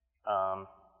 And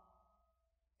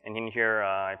in here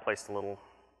I placed a little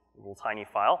little tiny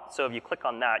file. So if you click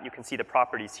on that, you can see the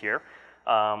properties here,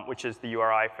 which is the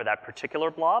URI for that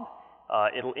particular blob.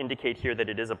 It'll indicate here that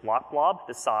it is a block blob,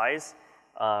 the size.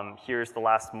 Here's the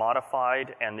last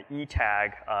modified, and the E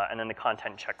tag, and then the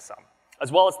content checksum,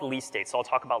 as well as the lease date. So I'll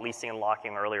talk about leasing and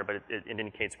locking earlier, but it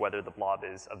indicates whether the blob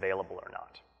is available or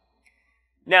not.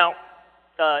 Now,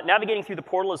 navigating through the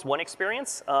portal is one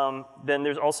experience. Then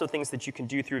there's also things that you can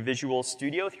do through Visual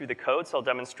Studio, through the code. So I'll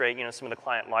demonstrate some of the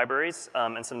client libraries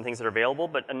and some of the things that are available.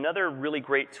 But another really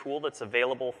great tool that's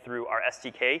available through our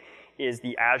SDK is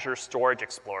the Azure Storage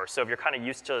Explorer. So if you're kind of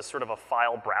used to sort of a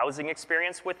file browsing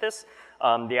experience with this,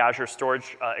 the Azure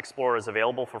Storage Explorer is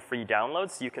available for free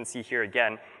downloads. So you can see here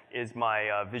again is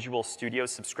my Visual Studio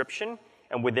subscription.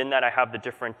 And within that, I have the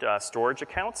different storage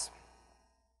accounts.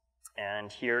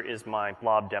 And here is my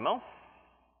blob demo.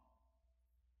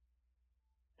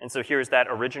 And so here's that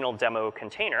original demo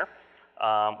container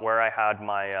where I had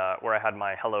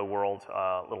my hello world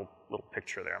little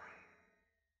picture there.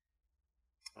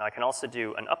 Now I can also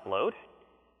do an upload,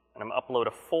 and I'm going to upload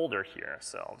a folder here.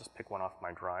 So I'll just pick one off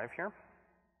my drive here.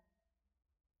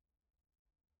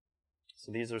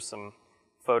 So these are some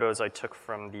photos I took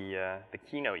from the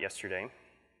keynote yesterday.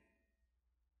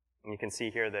 And you can see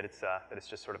here that it's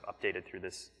just sort of updated through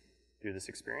this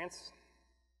experience.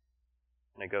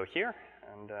 And I go here,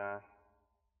 and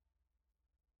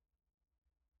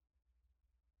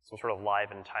some sort of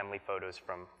live and timely photos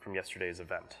from yesterday's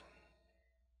event.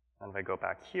 And if I go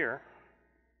back here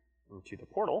into the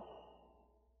portal,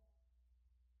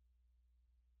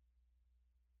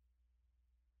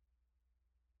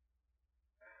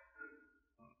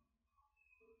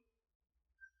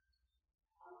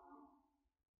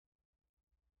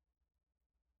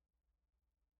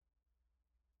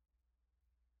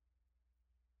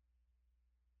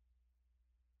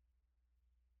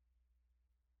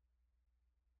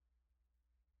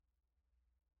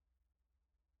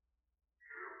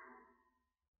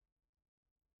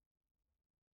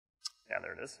 yeah,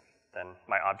 there it is. Then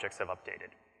my objects have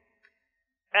updated.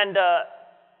 And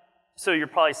so you're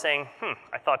probably saying,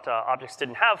 I thought objects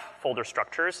didn't have folder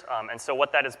structures. And so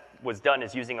what that was done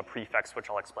is using a prefix, which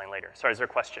I'll explain later. Sorry, is there a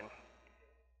question?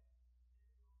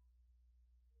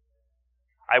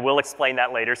 I will explain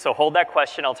that later. So hold that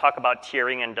question. I'll talk about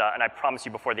tiering, and I promise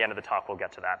you before the end of the talk we'll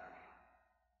get to that.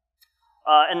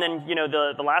 And then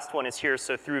the last one is here.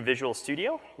 So through Visual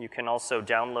Studio, you can also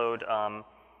download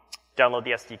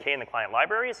the SDK and the client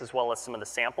libraries, as well as some of the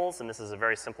samples. And this is a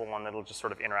very simple one that'll just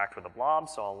sort of interact with the blob.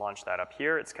 So I'll launch that up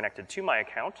here. It's connected to my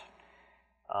account.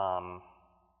 And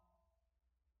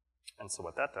so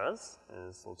what that does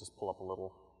is we'll just pull up a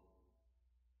little.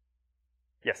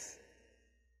 Yes?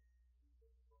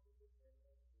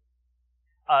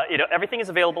 Everything is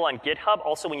available on GitHub.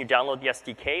 Also, when you download the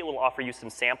SDK, it will offer you some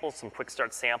samples, some quick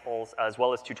start samples, as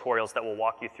well as tutorials that will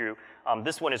walk you through.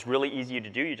 This one is really easy to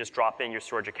do. You just drop in your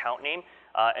storage account name,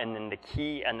 and then the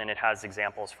key, and then it has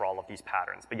examples for all of these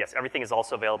patterns. But yes, everything is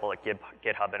also available at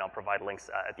GitHub, and I'll provide links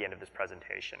at the end of this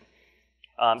presentation.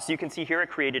 So you can see here it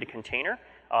created a container,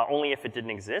 only if it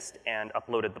didn't exist, and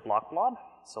uploaded the block blob.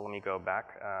 So let me go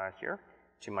back here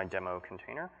to my demo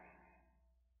container.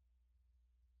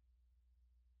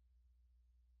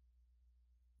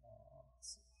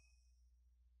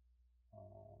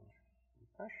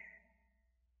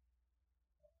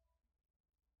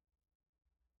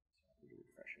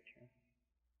 Refresh it here.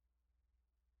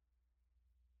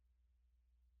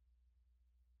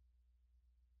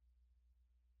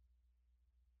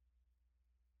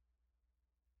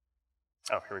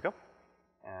 Oh, here we go.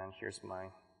 And here's my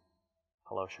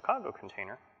Hello Chicago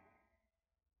container.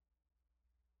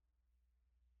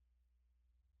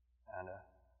 And a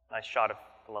nice shot of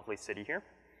the lovely city here.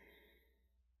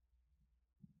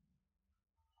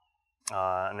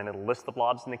 And then it'll list the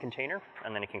blobs in the container,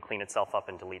 and then it can clean itself up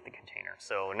and delete the container.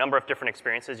 So a number of different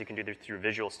experiences. You can do this through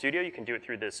Visual Studio. You can do it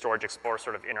through the Storage Explorer,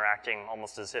 sort of interacting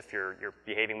almost as if you're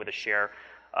behaving with a share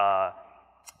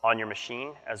on your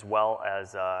machine, as well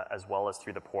as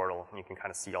through the portal. And you can kind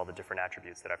of see all the different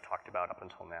attributes that I've talked about up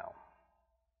until now.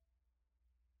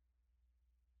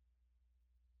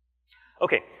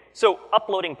 Okay, so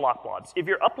uploading block blobs. If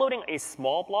you're uploading a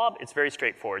small blob, it's very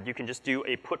straightforward. You can just do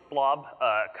a put blob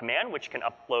command, which can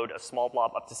upload a small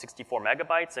blob up to 64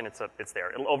 megabytes, and it's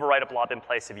there. It'll overwrite a blob in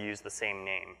place if you use the same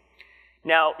name.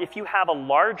 Now, if you have a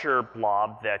larger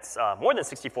blob that's more than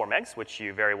 64 megs, which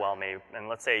you very well may, and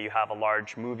let's say you have a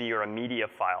large movie or a media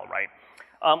file, right?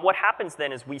 What happens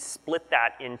then is we split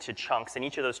that into chunks, and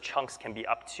each of those chunks can be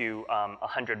up to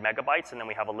 100 megabytes, and then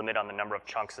we have a limit on the number of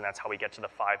chunks, and that's how we get to the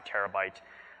 5 terabyte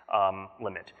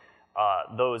limit.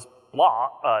 those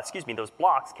blocks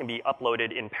can be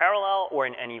uploaded in parallel or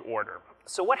in any order.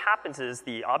 So what happens is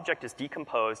the object is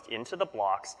decomposed into the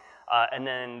blocks, and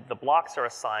then the blocks are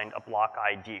assigned a block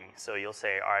ID. So you'll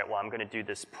say, all right, well, I'm going to do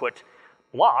this put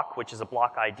block, which is a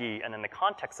block ID, and then the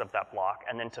context of that block,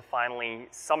 and then to finally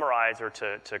summarize or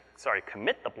to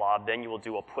commit the blob, then you will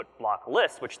do a put block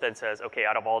list, which then says, okay,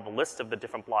 out of all the list of the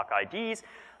different block IDs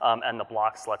and the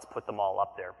blocks, let's put them all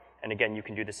up there. And again, you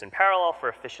can do this in parallel for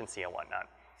efficiency and whatnot.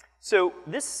 So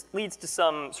this leads to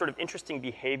some sort of interesting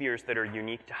behaviors that are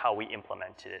unique to how we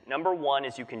implemented it. Number one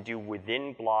is you can do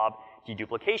within blob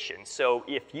deduplication. So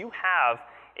if you have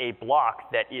a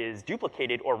block that is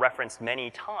duplicated or referenced many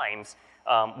times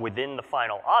within the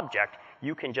final object,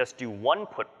 you can just do one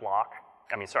put blob,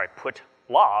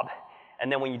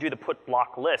 and then when you do the put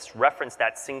block list, reference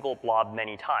that single blob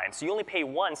many times. So you only pay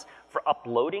once for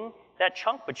uploading that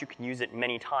chunk, but you can use it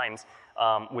many times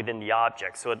within the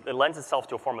object. So it lends itself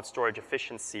to a form of storage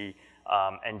efficiency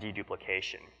and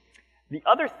deduplication. The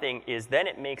other thing is then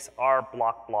it makes our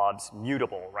block blobs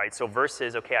mutable, right? So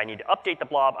versus, okay, I need to update the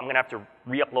blob, I'm going to have to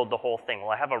re-upload the whole thing.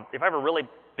 Well, if I have a really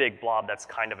big blob, that's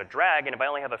kind of a drag, and if I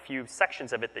only have a few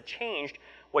sections of it that changed,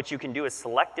 what you can do is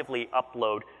selectively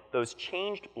upload those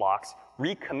changed blocks,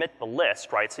 recommit the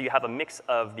list, right? So you have a mix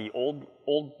of the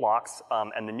old blocks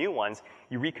and the new ones.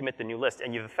 You recommit the new list,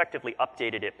 and you've effectively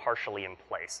updated it partially in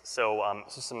place. So,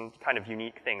 some kind of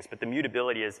unique things, but the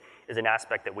mutability is an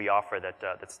aspect that we offer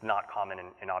that's not common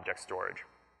in object storage.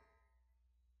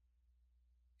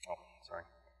 Oh, sorry.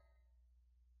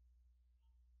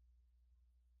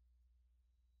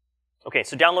 Okay,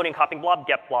 so downloading, copying blob,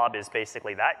 get blob is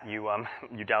basically that. You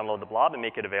download the blob and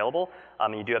make it available.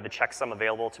 And you do have the checksum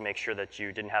available to make sure that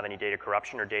you didn't have any data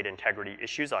corruption or data integrity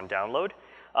issues on download.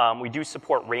 We do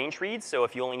support range reads, so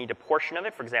if you only need a portion of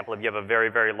it, for example, if you have a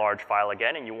very, very large file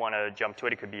again and you want to jump to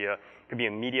it, it could be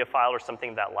a media file or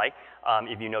something of that like.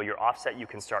 If you know your offset, you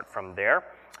can start from there.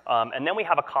 And then we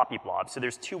have a copy blob. So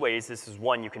there's two ways. This is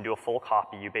one, you can do a full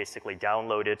copy. You basically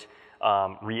download it,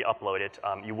 re-upload it.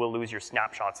 You will lose your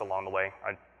snapshots along the way.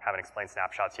 I haven't explained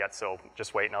snapshots yet, so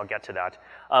just wait and I'll get to that.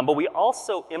 But we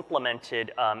also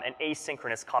implemented an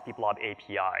asynchronous copy blob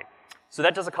API. So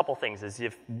that does a couple things. Is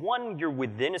if one, you're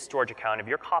within a storage account, if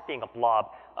you're copying a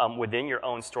blob within your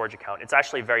own storage account, it's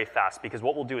actually very fast because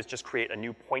what we'll do is just create a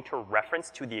new pointer reference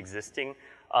to the existing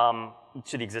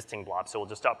blob. So we'll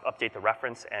just update the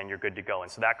reference and you're good to go. And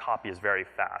so that copy is very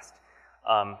fast.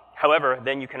 However,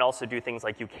 then you can also do things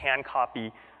like you can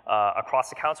copy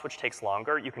across accounts, which takes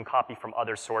longer. You can copy from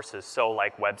other sources, so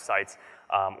like websites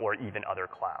or even other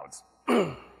clouds.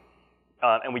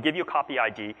 And we give you a copy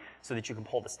ID so that you can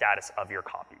pull the status of your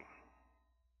copy.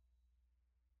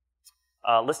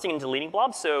 Listing and deleting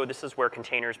blobs, so this is where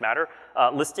containers matter.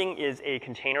 Listing is a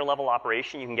container level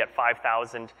operation. You can get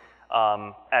 5,000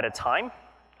 at a time.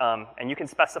 And you can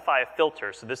specify a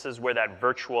filter. So this is where that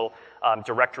virtual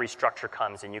directory structure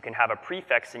comes. And you can have a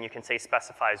prefix and you can say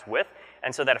specifies with.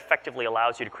 And so that effectively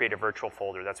allows you to create a virtual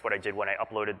folder. That's what I did when I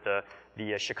uploaded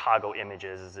the Chicago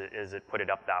images, is it put it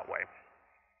up that way.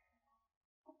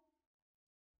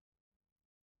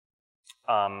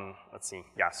 Let's see,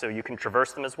 yeah, so you can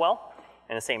traverse them as well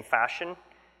in the same fashion.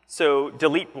 So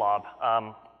delete blob.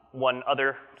 One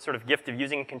other sort of gift of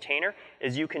using a container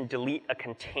is you can delete a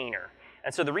container.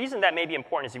 And so the reason that may be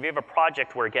important is if you have a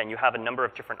project where, again, you have a number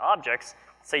of different objects,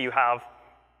 say you have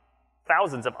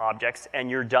thousands of objects and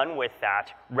you're done with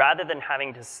that, rather than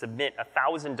having to submit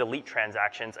 1,000 delete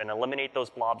transactions and eliminate those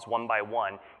blobs one by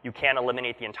one, you can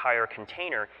eliminate the entire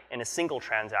container in a single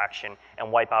transaction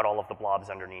and wipe out all of the blobs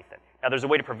underneath it. Now there's a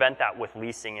way to prevent that with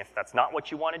leasing if that's not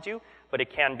what you want to do, but it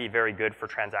can be very good for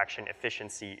transaction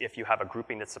efficiency if you have a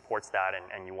grouping that supports that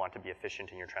and you want to be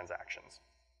efficient in your transactions.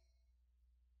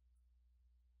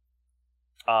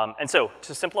 And so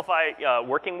to simplify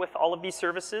working with all of these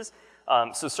services,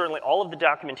 so certainly all of the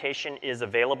documentation is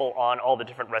available on all the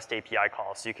different REST API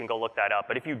calls, so you can go look that up.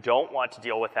 But if you don't want to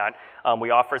deal with that, we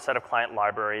offer a set of client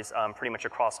libraries pretty much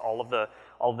across all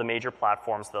of the major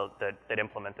platforms that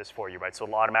implement this for you, right? So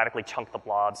it'll automatically chunk the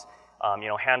blobs,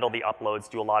 handle the uploads,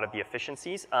 do a lot of the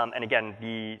efficiencies. And again,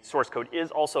 the source code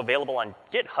is also available on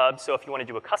GitHub, so if you want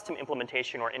to do a custom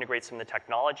implementation or integrate some of the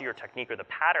technology or technique or the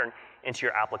pattern into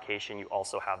your application, you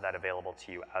also have that available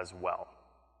to you as well.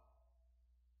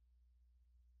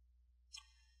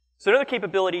 So another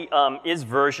capability is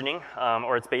versioning,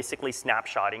 or it's basically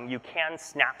snapshotting. You can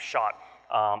snapshot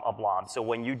a blob. So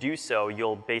when you do so,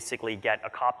 you'll basically get a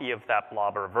copy of that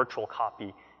blob or a virtual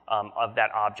copy of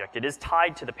that object. It is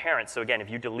tied to the parent. So again, if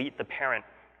you delete the parent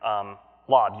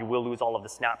blob, you will lose all of the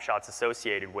snapshots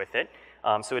associated with it.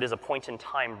 So it is a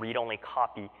point-in-time read-only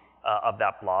copy of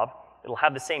that blob. It'll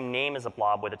have the same name as a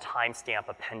blob with a timestamp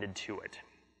appended to it.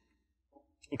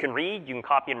 You can read, you can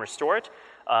copy and restore it,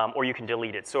 or you can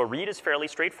delete it. So a read is fairly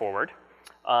straightforward.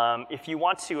 If you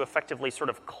want to effectively sort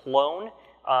of clone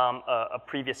a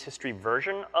previous history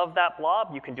version of that blob,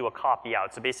 you can do a copy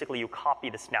out. So basically, you copy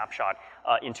the snapshot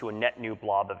into a net new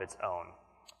blob of its own.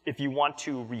 If you want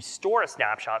to restore a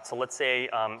snapshot, so let's say,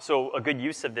 so a good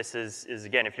use of this is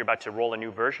again, if you're about to roll a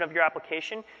new version of your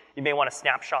application, you may want to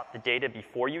snapshot the data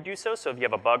before you do so. So if you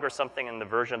have a bug or something and the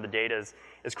version of the data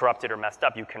is corrupted or messed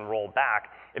up, you can roll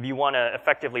back. If you want to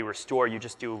effectively restore, you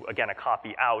just do, again, a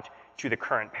copy out to the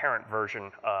current parent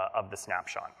version of the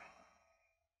snapshot.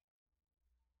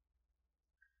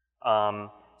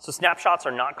 So snapshots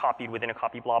are not copied within a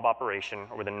copy blob operation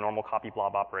or within a normal copy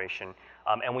blob operation.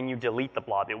 And when you delete the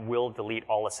blob, it will delete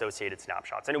all associated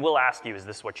snapshots. And it will ask you, is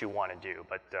this what you want to do?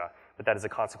 But that is a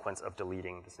consequence of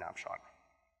deleting the snapshot.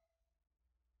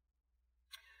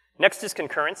 Next is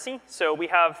concurrency. So we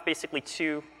have basically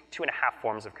two and a half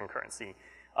forms of concurrency.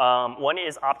 One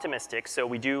is optimistic. So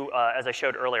we do, as I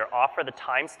showed earlier, offer the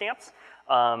timestamps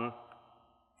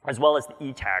as well as the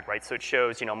E tag, right? So it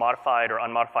shows, modified or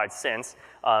unmodified since,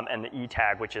 and the E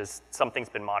tag, which is something's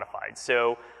been modified.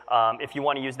 So if you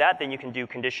want to use that, then you can do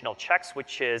conditional checks,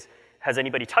 which is, has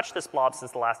anybody touched this blob since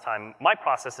the last time my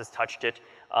process has touched it?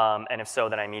 And if so,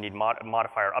 then I may need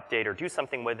modify or update or do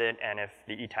something with it. And if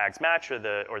the E tags match or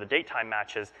the date time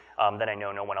matches, then I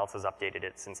know no one else has updated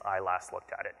it since I last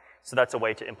looked at it. So that's a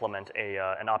way to implement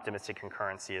an optimistic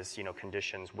concurrency is,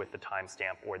 conditions with the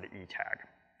timestamp or the E tag.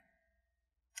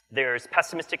 There's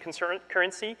pessimistic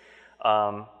concurrency,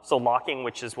 so locking,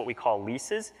 which is what we call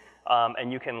leases,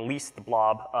 and you can lease the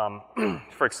blob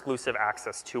for exclusive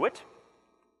access to it.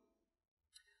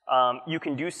 You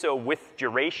can do so with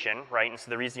duration, right? And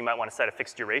so the reason you might want to set a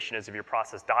fixed duration is if your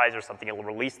process dies or something, it will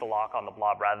release the lock on the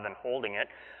blob rather than holding it.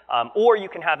 Or you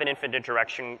can have an infinite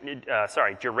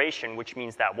duration, which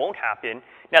means that won't happen.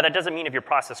 Now, that doesn't mean if your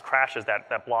process crashes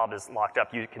that blob is locked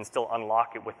up. You can still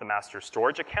unlock it with the master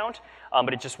storage account,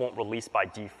 but it just won't release by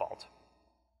default.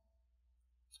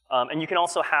 And you can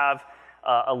also have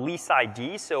a lease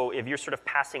ID. So if you're sort of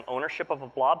passing ownership of a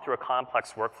blob through a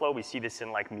complex workflow, we see this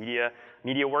in like media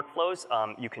workflows,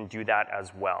 you can do that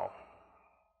as well.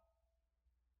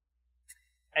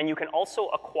 And you can also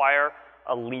acquire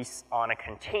a lease on a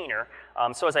container.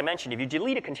 So as I mentioned, if you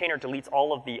delete a container, it deletes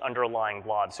all of the underlying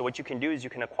blobs. So what you can do is you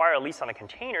can acquire a lease on a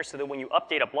container so that when you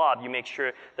update a blob, you make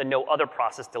sure that no other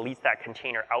process deletes that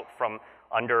container out from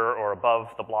under or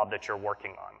above the blob that you're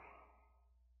working on.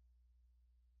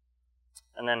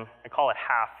 And then I call it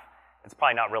half. It's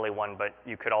probably not really one, but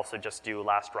you could also just do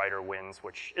last writer wins,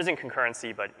 which isn't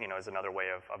concurrency, but is another way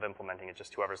of implementing it.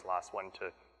 Just whoever's the last one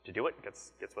to do it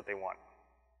gets what they want.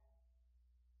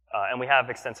 And we have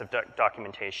extensive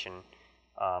documentation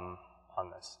on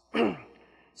this.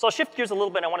 So I'll shift gears a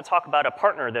little bit. I want to talk about a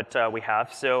partner that we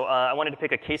have. So I wanted to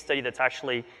pick a case study that's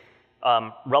actually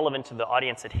relevant to the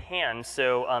audience at hand.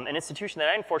 So an institution that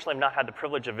I unfortunately have not had the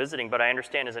privilege of visiting, but I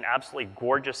understand is an absolutely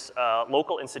gorgeous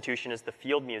local institution is the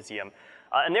Field Museum.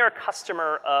 And they're a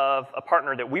customer of a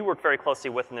partner that we work very closely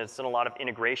with and has done a lot of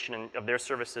integration of their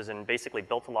services and basically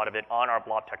built a lot of it on our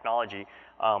blob technology,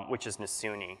 which is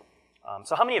Nasuni.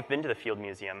 So how many have been to the Field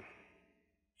Museum?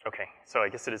 Okay, so I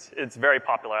guess it's very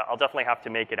popular. I'll definitely have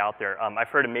to make it out there. I've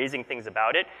heard amazing things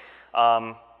about it.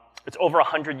 It's over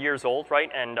 100 years old,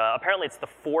 right? And apparently it's the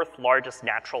 4th largest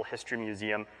natural history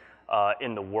museum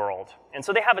in the world. And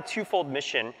so they have a twofold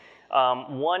mission.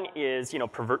 One is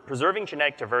preserving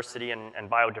genetic diversity and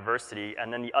biodiversity,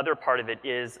 and then the other part of it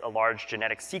is a large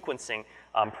genetic sequencing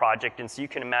project. And so you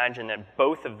can imagine that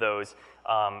both of those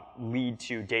lead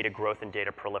to data growth and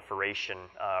data proliferation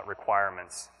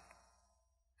requirements.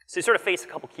 So you sort of face a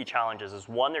couple key challenges. Is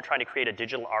one, they're trying to create a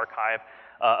digital archive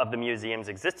of the museum's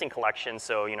existing collection,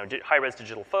 so high-res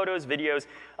digital photos, videos,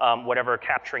 whatever,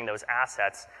 capturing those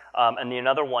assets. And the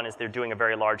another one is they're doing a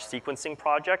very large sequencing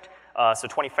project, so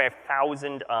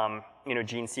 25,000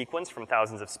 gene sequence from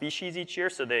thousands of species each year,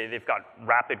 so they've got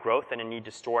rapid growth and a need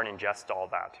to store and ingest all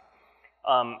that.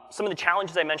 Some of the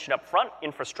challenges I mentioned up front,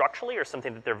 infrastructurally, are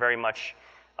something that they're very much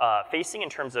facing in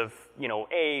terms of,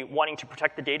 wanting to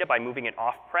protect the data by moving it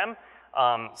off-prem.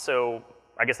 So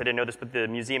I guess I didn't know this, but the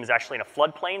museum is actually in a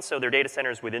floodplain, so their data center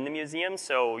is within the museum.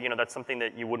 So that's something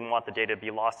that you wouldn't want the data to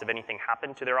be lost if anything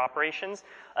happened to their operations.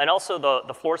 And also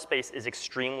the floor space is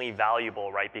extremely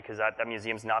valuable, right? Because that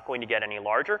museum's not going to get any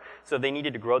larger. So if they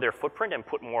needed to grow their footprint and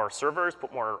put more servers,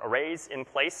 put more arrays in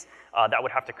place, that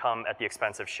would have to come at the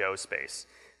expense of show space.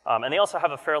 And they also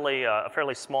have a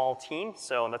fairly small team,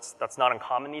 so that's not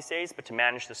uncommon these days, but to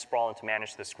manage this sprawl and to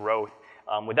manage this growth,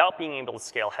 without being able to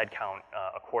scale headcount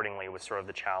accordingly was sort of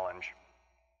the challenge.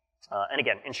 And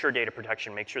again, ensure data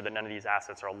protection, make sure that none of these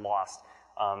assets are lost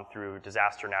through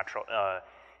disaster,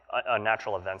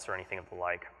 natural events, or anything of the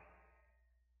like.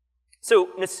 So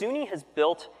Nasuni has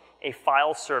built a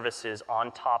file services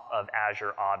on top of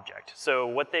Azure Object. So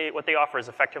what they offer is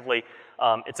effectively,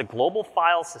 it's a global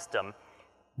file system.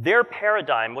 Their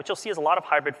paradigm, what you'll see is a lot of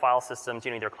hybrid file systems,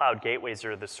 either cloud gateways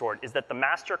or the sort, is that the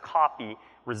master copy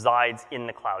resides in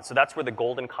the cloud. So that's where the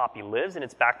golden copy lives, and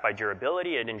it's backed by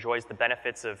durability. It enjoys the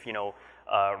benefits of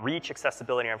reach,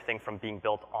 accessibility, and everything from being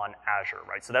built on Azure,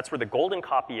 right? So that's where the golden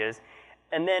copy is.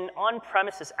 And then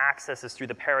on-premises access is through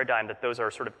the paradigm that those are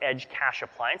sort of edge cache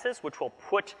appliances, which will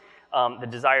put the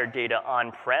desired data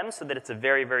on-prem so that it's a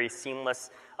very, very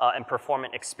seamless and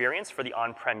performant experience for the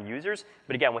on-prem users,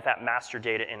 but again, with that master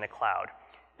data in the cloud.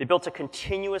 They built a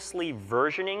continuously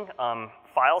versioning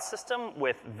file system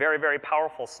with very, very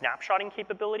powerful snapshotting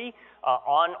capability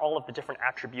on all of the different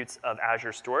attributes of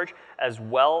Azure Storage, as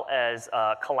well as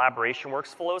collaboration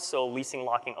workflows, so leasing,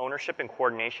 locking, ownership, and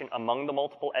coordination among the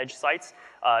multiple edge sites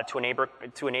to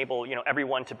enable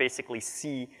everyone to basically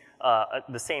see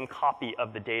the same copy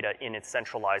of the data in its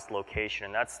centralized location.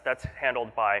 And that's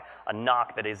handled by a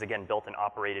NOC that is, again, built and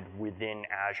operated within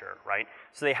Azure, right?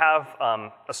 So they have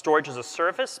a storage as a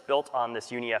service built on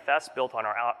this UniFS, built on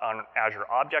Azure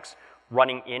objects,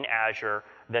 running in Azure,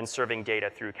 then serving data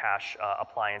through cache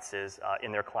appliances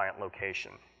in their client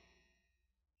location.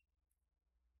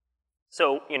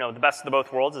 So, the best of the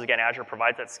both worlds is, again, Azure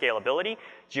provides that scalability,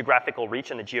 geographical reach,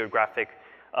 and the geographic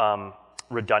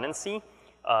redundancy.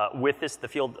 With this, the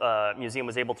Field Museum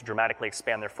was able to dramatically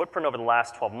expand their footprint over the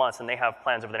last 12 months, and they have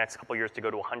plans over the next couple of years to go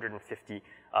to 150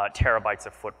 terabytes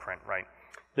of footprint, right?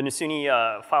 The Nasuni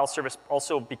file service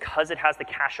also, because it has the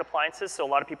cache appliances, so a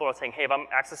lot of people are saying, hey, if I'm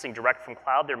accessing direct from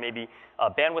cloud, there may be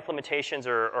bandwidth limitations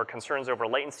or concerns over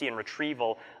latency and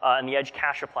retrieval, and the edge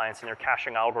cache appliance and their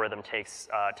caching algorithm takes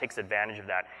advantage of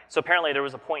that. So apparently there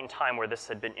was a point in time where this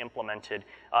had been implemented,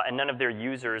 and none of their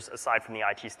users, aside from the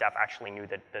IT staff, actually knew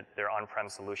that their on-prem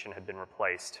solution had been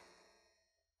replaced.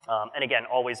 And again,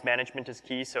 always management is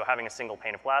key, so having a single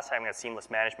pane of glass, having a seamless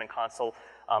management console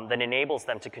that enables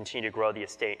them to continue to grow the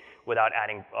estate without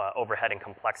adding overhead and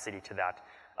complexity to that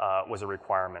was a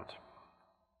requirement.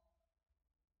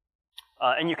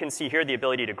 And you can see here the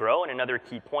ability to grow, and another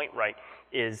key point, right,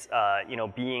 is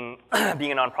being a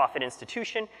nonprofit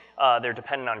institution, they're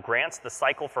dependent on grants. The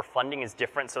cycle for funding is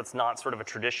different, so it's not sort of a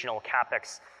traditional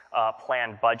CapEx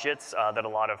planned budgets that a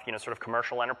lot of sort of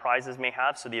commercial enterprises may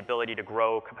have. So the ability to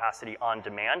grow capacity on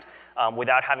demand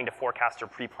without having to forecast or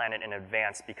pre-plan it in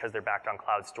advance because they're backed on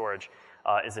cloud storage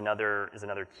is another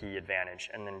key advantage.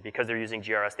 And then because they're using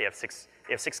GRS, they have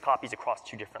six copies across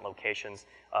 2 different locations,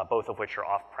 both of which are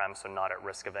off-prem, so not at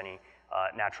risk of any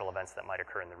natural events that might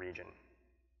occur in the region.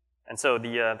 And so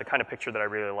the kind of picture that I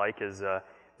really like is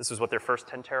this is what their first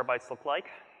 10 terabytes look like,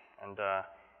 and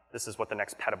this is what the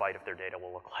next petabyte of their data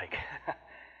will look like.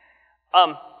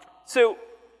 So,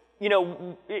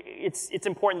 it's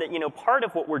important that, part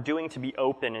of what we're doing to be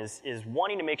open is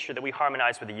wanting to make sure that we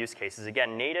harmonize with the use cases.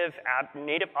 Again, native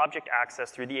object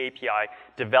access through the API,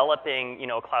 developing,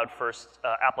 a cloud-first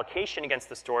application against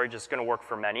the storage is going to work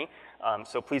for many.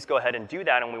 So please go ahead and do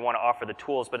that, and we want to offer the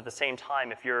tools. But at the same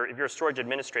time, if you're a storage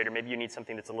administrator, maybe you need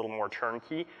something that's a little more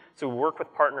turnkey. So we work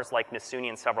with partners like Nasuni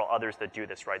and several others that do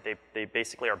this, right? They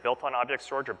basically are built on object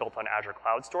storage or built on Azure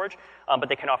Cloud Storage, but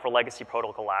they can offer legacy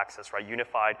protocol access, right?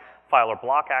 Unified file or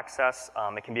block access.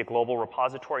 It can be a global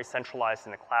repository centralized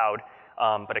in the cloud,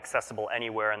 but accessible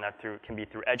anywhere, and that can be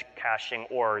through edge caching,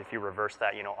 or if you reverse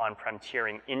that, on-prem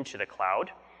tiering into the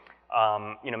cloud.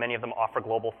 Many of them offer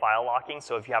global file locking,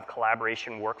 so if you have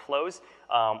collaboration workflows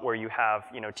where you have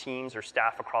teams or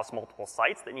staff across multiple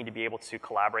sites that need to be able to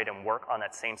collaborate and work on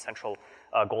that same central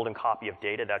golden copy of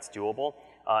data, that's doable.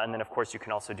 And then, of course, you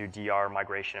can also do DR,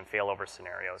 migration, and failover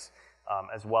scenarios,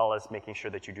 as well as making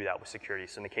sure that you do that with security.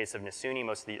 So in the case of Nasuni,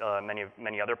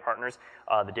 many other partners,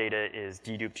 the data is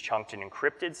deduped, chunked, and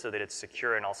encrypted so that it's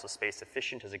secure and also space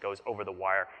efficient as it goes over the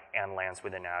wire and lands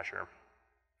within Azure.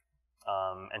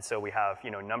 And so we have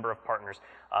a number of partners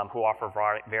who offer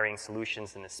varying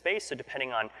solutions in this space. So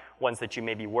depending on ones that you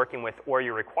may be working with or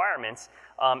your requirements,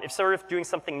 if sort of doing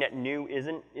something net new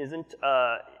isn't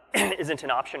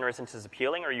an option or isn't as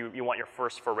appealing, or you want your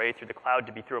first foray through the cloud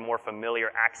to be through a more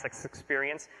familiar access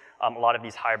experience, a lot of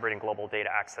these hybrid and global data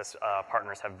access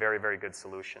partners have very, very good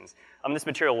solutions. This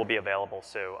material will be available,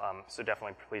 so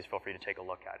definitely please feel free to take a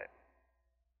look at it.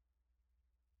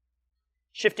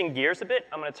 Shifting gears a bit,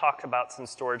 I'm going to talk about some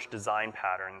storage design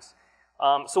patterns.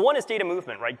 So one is data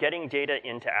movement, right? Getting data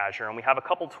into Azure, and we have a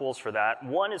couple tools for that.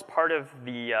 One is part of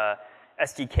the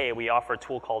SDK. We offer a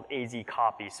tool called AZ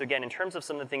Copy. So again, in terms of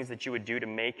some of the things that you would do to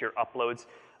make your uploads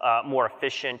more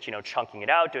efficient, chunking it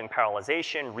out, doing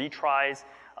parallelization, retries,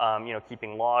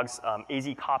 keeping logs. AZ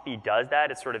Copy does that.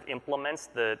 It sort of implements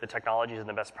the technologies and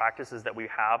the best practices that we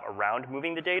have around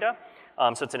moving the data.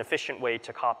 So it's an efficient way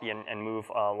to copy and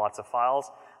move lots of files.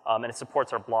 And it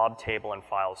supports our blob table and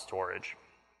file storage.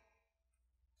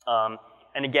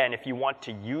 And again, if you want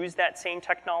to use that same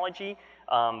technology,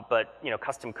 but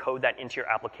custom code that into your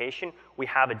application, we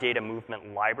have a data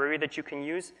movement library that you can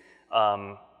use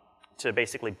to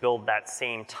basically build that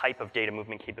same type of data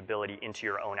movement capability into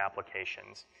your own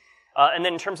applications. And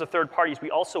then in terms of third parties,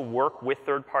 we also work with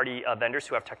third-party vendors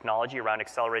who have technology around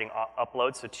accelerating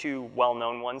uploads. So two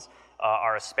well-known ones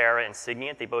are Aspera and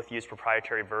Signiant. They both use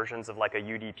proprietary versions of like a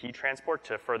UDP transport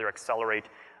to further accelerate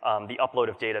the upload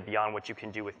of data beyond what you can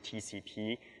do with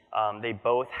TCP. They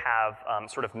both have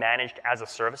sort of managed as a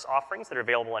service offerings that are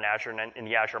available in Azure and in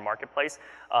the Azure marketplace,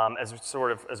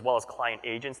 as well as client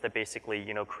agents that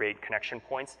basically create connection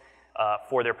points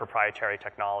for their proprietary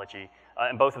technology.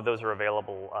 And both of those are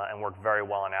available and work very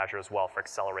well in Azure as well for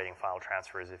accelerating file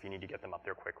transfers if you need to get them up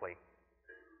there quickly.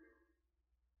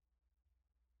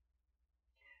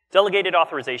 Delegated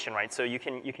authorization, right? So you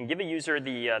can give a user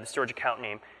the storage account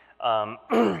name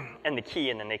and the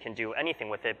key, and then they can do anything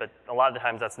with it, but a lot of the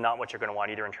times that's not what you're going to want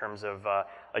either in terms of a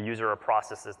user or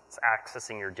process that's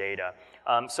accessing your data.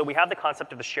 So we have the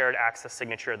concept of the shared access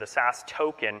signature, the SAS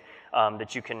token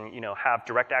that you can have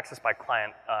direct access by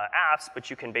client apps, but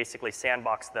you can basically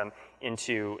sandbox them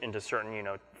into certain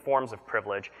forms of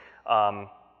privilege.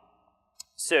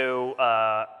 So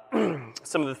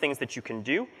some of the things that you can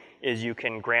do is you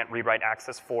can grant read-write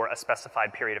access for a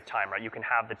specified period of time, right? You can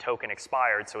have the token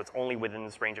expired, so it's only within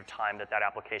this range of time that that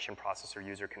application processor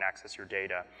user can access your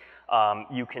data.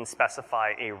 You can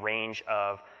specify a range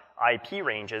of IP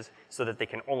ranges so that they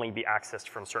can only be accessed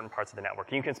from certain parts of the network.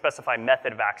 And you can specify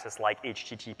method of access like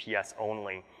HTTPS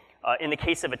only. In the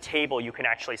case of a table, you can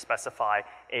actually specify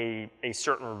a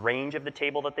certain range of the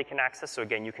table that they can access. So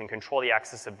again, you can control the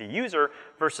access of the user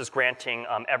versus granting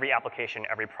every application,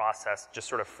 every process, just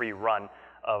sort of free run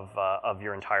of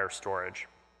your entire storage.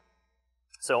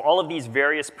 So all of these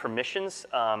various permissions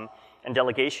and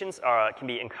delegations can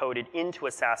be encoded into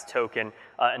a SAS token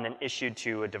and then issued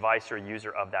to a device or user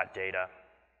of that data.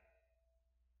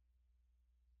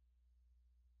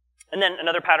 And then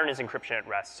another pattern is encryption at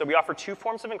rest. So we offer two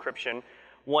forms of encryption.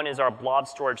 One is our Blob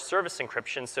Storage service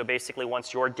encryption. So basically,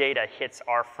 once your data hits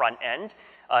our front end,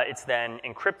 it's then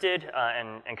encrypted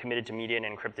and committed to media in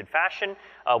an encrypted fashion.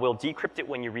 We'll decrypt it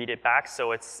when you read it back.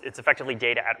 So it's effectively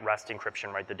data at rest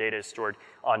encryption, right? The data is stored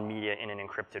on media in an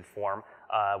encrypted form.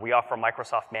 We offer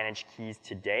Microsoft managed keys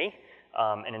today.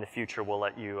 And in the future, we'll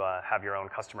let you have your own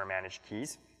customer managed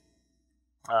keys.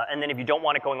 And then if you don't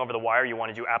want it going over the wire, you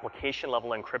want to do application-level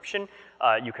encryption,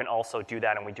 you can also do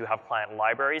that. And we do have client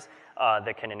libraries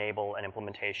that can enable an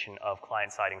implementation of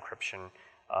client-side encryption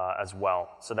as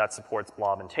well. So that supports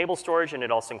blob and table storage, and it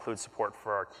also includes support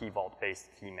for our key vault-based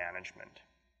key management.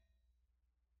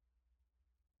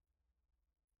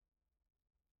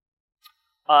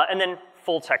 And then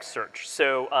full text search.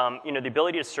 So the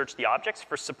ability to search the objects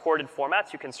for supported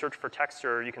formats. You can search for text,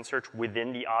 or you can search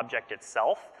within the object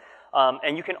itself.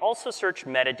 And you can also search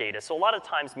metadata. So a lot of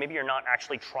times, maybe you're not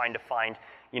actually trying to find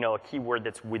a keyword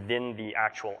that's within the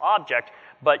actual object,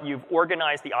 but you've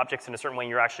organized the objects in a certain way, and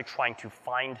you're actually trying to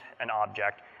find an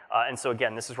object. And so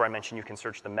again, this is where I mentioned you can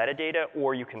search the metadata,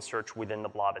 or you can search within the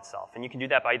blob itself. And you can do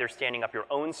that by either standing up your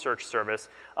own search service,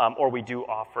 or we do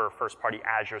offer first-party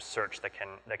Azure search that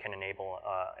can enable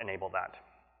that.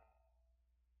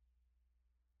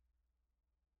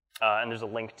 And there's a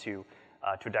link to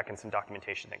a deck and some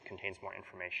documentation that contains more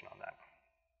information on that.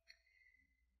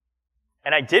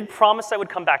 And I did promise I would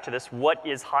come back to this. What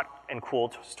is hot and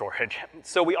cold storage?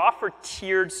 So we offer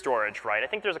tiered storage, right? I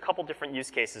think there's a couple different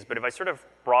use cases, but if I sort of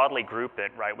broadly group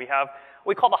it, right, we have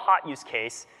what we call the hot use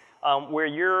case, where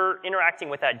you're interacting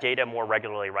with that data more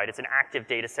regularly, right? It's an active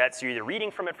data set, so you're either reading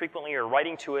from it frequently or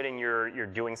writing to it and you're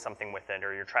doing something with it,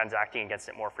 or you're transacting against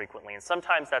it more frequently. And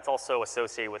sometimes that's also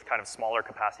associated with kind of smaller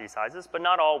capacity sizes, but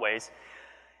not always.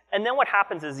 And then what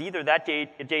happens is either that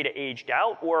data aged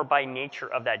out, or by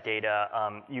nature of that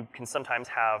data, you can sometimes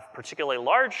have particularly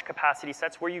large capacity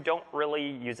sets where you don't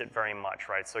really use it very much,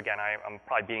 right? So again, I'm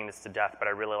probably beating this to death, but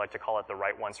I really like to call it the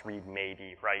write once, read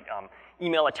maybe, right?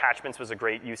 Email attachments was a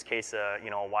great use case, a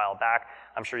while back.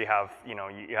 I'm sure you have,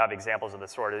 you have examples of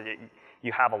this sort.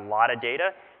 You have a lot of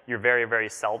data. You're very, very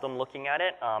seldom looking at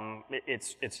it.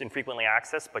 It's infrequently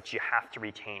accessed, but you have to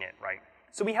retain it, right?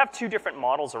 So we have two different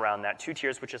models around that, two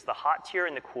tiers, which is the hot tier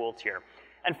and the cool tier.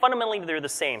 And fundamentally, they're the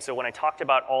same. So when I talked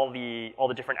about all the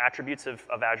different attributes of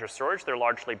Azure Storage, they're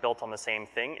largely built on the same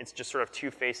thing. It's just sort of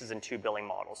two faces and two billing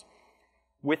models.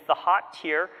 With the hot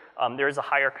tier, there is a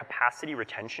higher capacity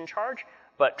retention charge,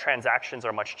 but transactions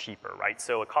are much cheaper, right?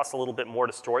 So it costs a little bit more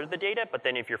to store the data, but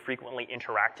then if you're frequently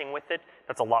interacting with it,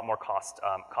 that's a lot more cost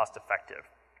effective.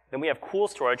 Then we have cool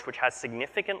storage, which has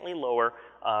significantly lower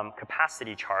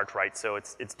capacity charge, right? So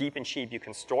it's deep and cheap. You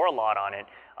can store a lot on it,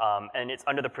 and it's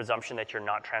under the presumption that you're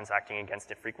not transacting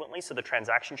against it frequently. So the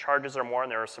transaction charges are more,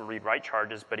 and there are some read-write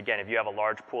charges. But again, if you have a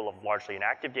large pool of largely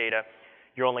inactive data,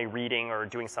 you're only reading or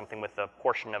doing something with a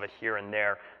portion of it here and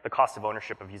there, the cost of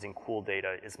ownership of using cool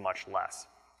data is much less.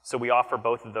 So we offer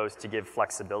both of those to give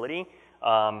flexibility.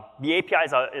 The API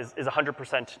is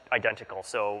 100% identical,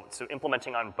 so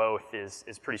implementing on both is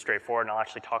pretty straightforward, and I'll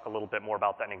actually talk a little bit more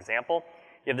about that in an example.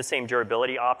 You have the same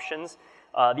durability options.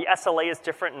 The SLA is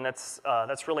different, and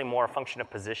that's really more a function of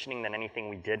positioning than anything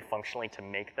we did functionally to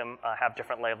make them have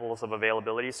different levels of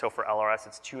availability. So for LRS,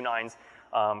 it's 2 nines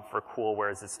for cool,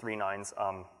 whereas it's 3 nines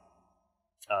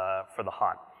for the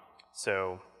hot.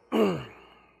 So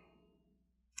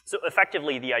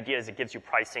effectively, the idea is it gives you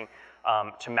pricing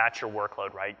to match your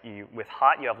workload, right? With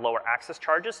hot, you have lower access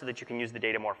charges so that you can use the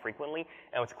data more frequently,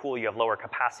 and with cool, you have lower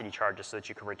capacity charges so that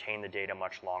you can retain the data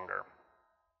much longer.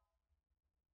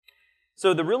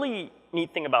 So the really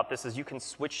neat thing about this is you can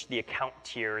switch the account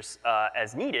tiers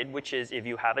as needed, which is if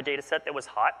you have a data set that was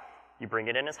hot, you bring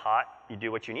it in as hot, you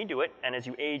do what you need to it, and as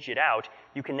you age it out,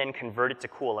 you can then convert it to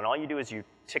cool. And all you do is you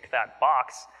tick that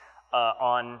box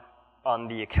on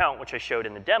the account, which I showed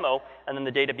in the demo, and then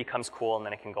the data becomes cool, and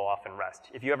then it can go off and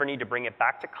rest. If you ever need to bring it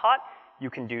back to hot, you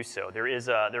can do so. There is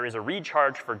a read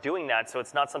charge for doing that, so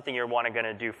it's not something you're going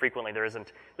to do frequently. There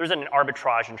isn't an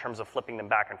arbitrage in terms of flipping them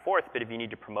back and forth, but if you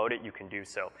need to promote it, you can do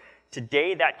so.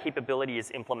 Today, that capability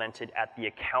is implemented at the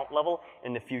account level.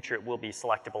 In the future, it will be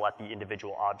selectable at the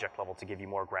individual object level to give you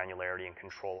more granularity and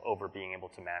control over being able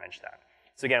to manage that.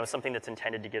 So again, it was something that's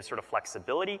intended to give sort of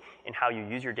flexibility in how you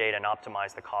use your data and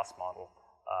optimize the cost model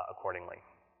accordingly.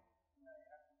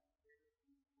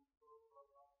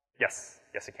 Yes,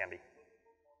 it can be.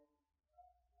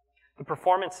 The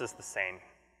performance is the same.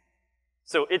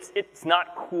 So it's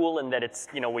not cool in that it's,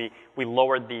 we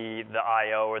lowered the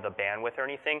I/O or the bandwidth or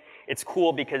anything. It's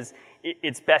cool because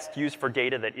it's best used for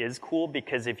data that is cool,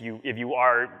 because if you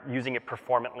are using it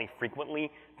performantly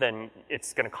frequently, then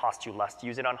it's going to cost you less to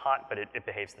use it on hot, but it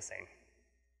behaves the same.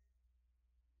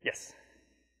 Yes?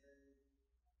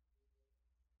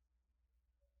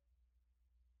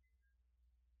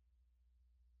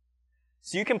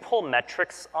 So you can pull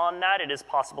metrics on that. It is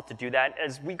possible to do that.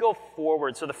 As we go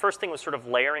forward, so the first thing was sort of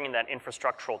layering in that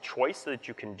infrastructural choice so that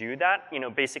you can do that,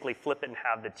 basically flip it and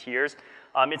have the tiers.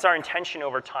 It's our intention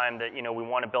over time that, we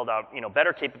want to build out,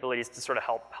 better capabilities to sort of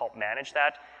help manage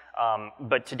that.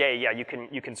 But today, yeah,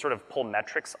 you can sort of pull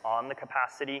metrics on the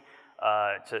capacity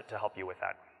to help you with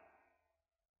that.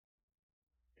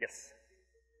 Yes?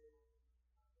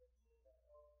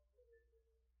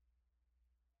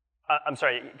 I'm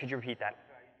sorry, could you repeat that?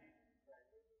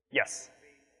 Yes.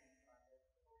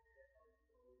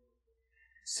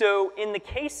 So in the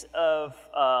case of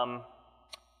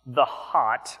the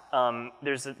hot,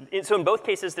 so in both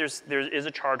cases there is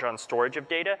a charge on storage of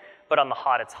data, but on the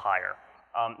hot it's higher.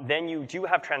 Then you do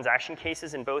have transaction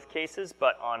cases in both cases,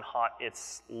 but on hot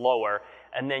it's lower.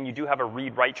 And then you do have a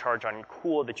read-write charge on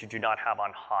cool that you do not have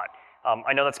on hot.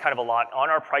 I know that's kind of a lot. On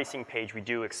our pricing page, we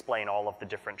do explain all of the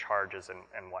different charges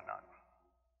and whatnot.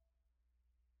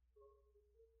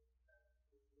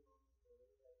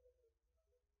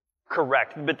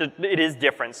 Correct, but it is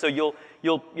different. So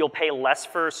you'll pay less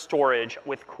for storage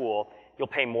with cool. You'll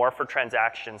pay more for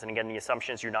transactions, and again, the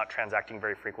assumption is you're not transacting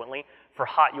very frequently. For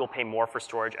hot, you'll pay more for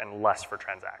storage and less for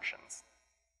transactions.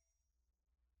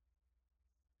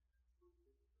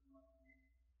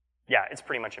 Yeah, it's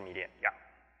pretty much immediate, yeah.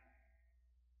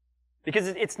 Because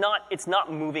it's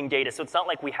not moving data, so it's not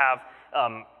like we have,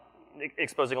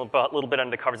 exposing a little bit under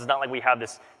the covers, it's not like we have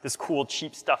this cool,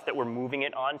 cheap stuff that we're moving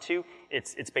it onto.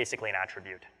 It's basically an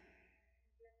attribute.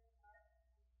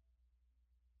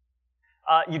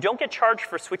 You don't get charged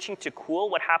for switching to cool.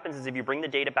 What happens is if you bring the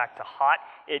data back to hot,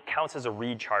 it counts as a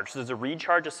read charge. So there's a read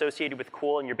charge associated with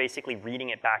cool, and you're basically reading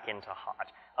it back into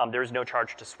hot. There's no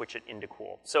charge to switch it into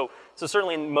cool. So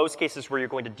certainly in most cases where you're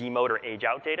going to demote or age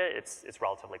out data, it's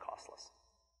relatively costless.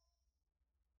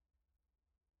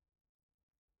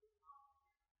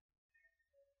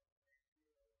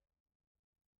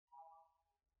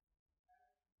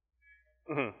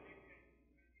 Mm-hmm.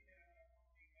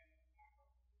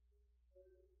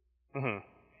 Mm-hmm.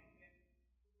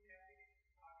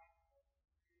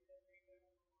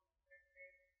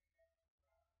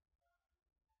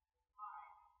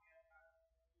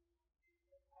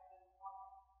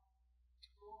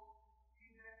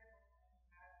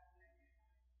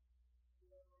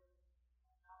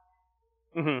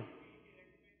 Mm-hmm.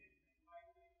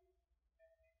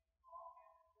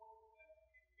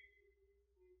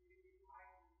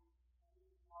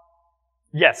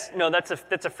 Yes, no, that's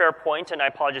a fair point, and I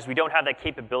apologize. We don't have that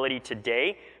capability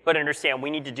today, but understand we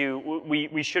need to do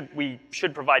we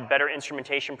should provide better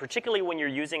instrumentation, particularly when you're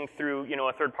using through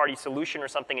a third-party solution or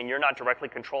something, and you're not directly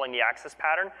controlling the access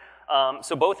pattern.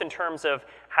 So both in terms of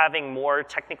having more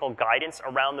technical guidance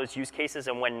around those use cases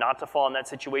and when not to fall in that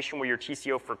situation where your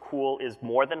TCO for cool is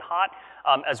more than hot,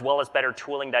 as well as better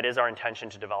tooling. That is our intention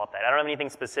to develop that. I don't have anything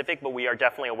specific, but we are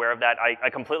definitely aware of that. I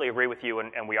completely agree with you,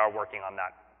 and we are working on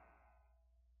that.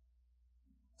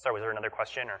 Sorry, was there another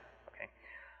question? Or okay.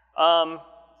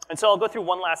 And so I'll go through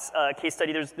one last case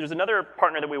study. There's another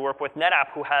partner that we work with,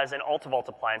 NetApp, who has an AltaVault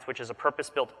appliance, which is a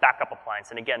purpose-built backup appliance.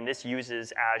 And again, this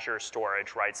uses Azure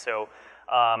Storage, right? So,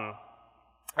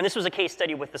 and this was a case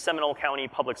study with the Seminole County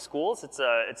Public Schools. It's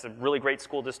a really great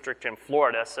school district in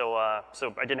Florida. So I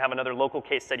didn't have another local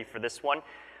case study for this one.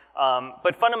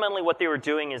 But fundamentally what they were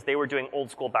doing is they were doing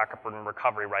old school backup and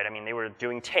recovery, right? I mean, they were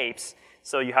doing tapes.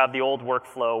 So you have the old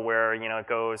workflow where it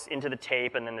goes into the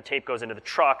tape, and then the tape goes into the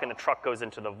truck, and the truck goes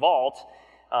into the vault.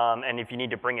 And if you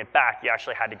need to bring it back, you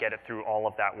actually had to get it through all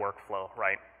of that workflow,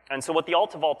 right? And so what the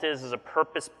AltaVault is a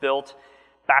purpose-built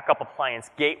backup appliance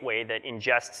gateway that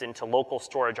ingests into local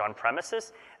storage on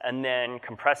premises and then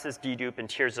compresses, dedupe, and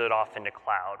tiers it off into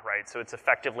cloud, right? So it's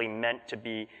effectively meant to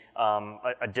be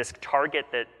a disk target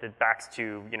that backs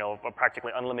to a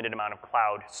practically unlimited amount of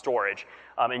cloud storage.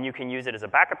 And you can use it as a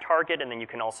backup target, and then you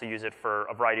can also use it for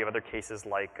a variety of other cases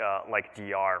like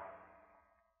DR.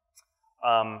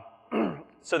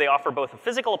 So they offer both a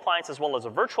physical appliance as well as a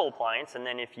virtual appliance, and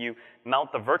then if you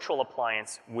mount the virtual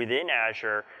appliance within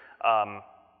Azure,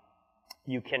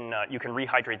 you can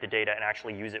rehydrate the data and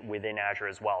actually use it within Azure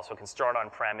as well. So it can start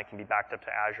on-prem, it can be backed up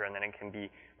to Azure, and then it can be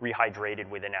rehydrated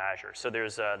within Azure. So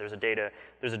there's a data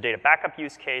backup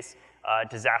use case,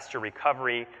 disaster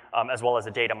recovery, as well as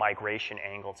a data migration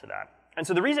angle to that. And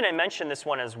so the reason I mentioned this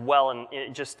one as well,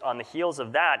 and just on the heels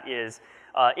of that, is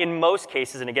in most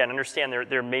cases, and again, understand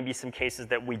there may be some cases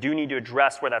that we do need to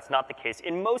address where that's not the case.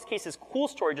 In most cases, cool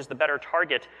storage is the better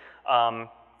target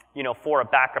for a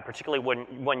backup, particularly when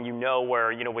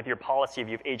where, with your policy, if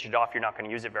you've aged it off, you're not going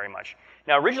to use it very much.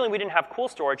 Now, originally, we didn't have cool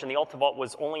storage, and the AltaVault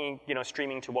was only,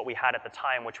 streaming to what we had at the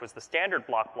time, which was the standard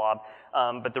block blob.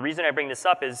 But the reason I bring this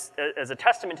up is, as a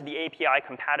testament to the API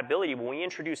compatibility, when we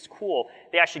introduced cool,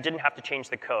 they actually didn't have to change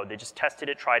the code. They just tested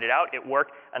it, tried it out, it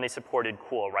worked, and they supported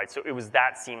cool, right? So it was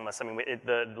that seamless. I mean,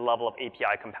 the level of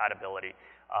API compatibility.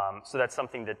 So that's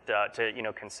something that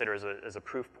to consider as a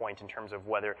proof point in terms of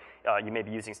whether you may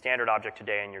be using standard object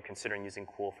today and you're considering using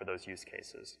cool for those use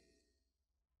cases.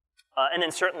 And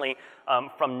then certainly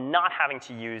from not having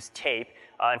to use tape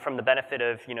and from the benefit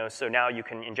of, so now you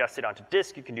can ingest it onto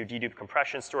disk, you can do dedupe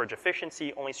compression, storage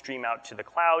efficiency, only stream out to the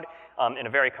cloud in a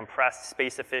very compressed,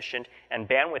 space efficient, and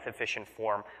bandwidth efficient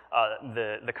form.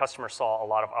 The customer saw a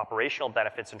lot of operational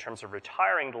benefits in terms of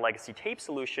retiring the legacy tape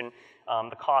solution,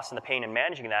 the cost and the pain in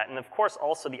managing that, and of course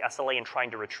also the SLA in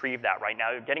trying to retrieve that. Right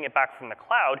now, getting it back from the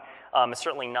cloud is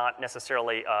certainly not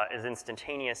necessarily as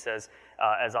instantaneous as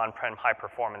on-prem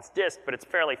high-performance disk, but it's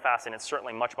fairly fast, and it's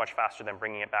certainly much, much faster than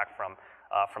bringing it back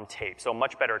from tape. So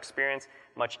much better experience,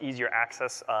 much easier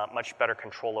access, much better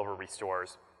control over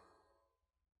restores.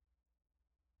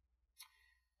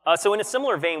 So in a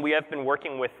similar vein, we have been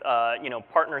working with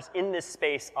partners in this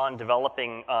space on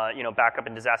developing backup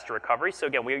and disaster recovery. So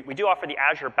again, we do offer the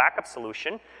Azure backup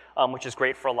solution, which is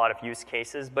great for a lot of use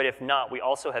cases. But if not, we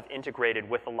also have integrated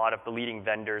with a lot of the leading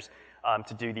vendors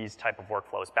to do these type of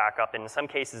workflows. Backup, and in some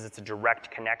cases, it's a direct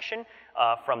connection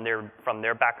from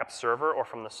their backup server or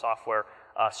from the software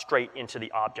straight into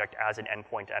the object as an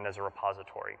endpoint and as a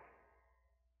repository.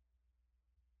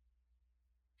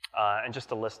 And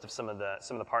just a list of some of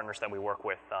the partners that we work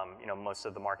with. Most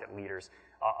of the market leaders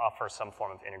offer some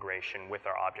form of integration with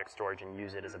our object storage and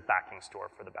use it as a backing store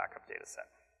for the backup data set.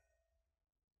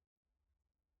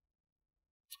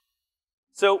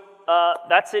 So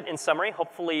that's it in summary.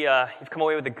 Hopefully you've come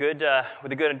away with a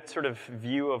good sort of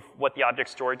view of what the object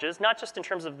storage is, not just in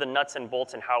terms of the nuts and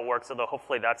bolts and how it works, although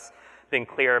hopefully that's been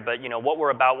clear, but what we're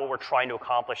about, what we're trying to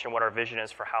accomplish, and what our vision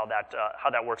is for how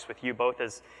that works with you, both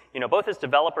as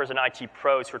developers and IT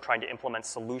pros who are trying to implement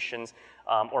solutions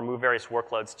or move various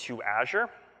workloads to Azure.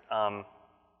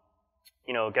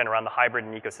 Again, around the hybrid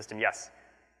and ecosystem, yes.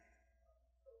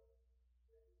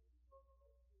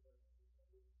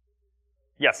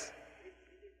 Yes.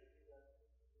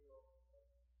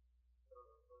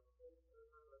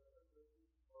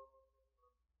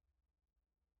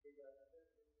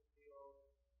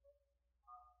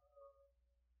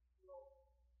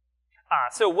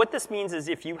 So what this means is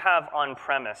if you have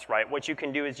on-premise, right, what you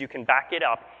can do is you can back it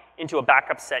up into a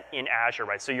backup set in Azure,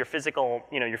 right? So your physical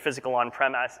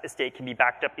on-premise estate can be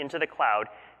backed up into the cloud.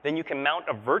 Then you can mount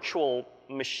a virtual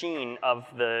machine of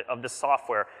the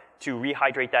software to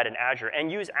rehydrate that in Azure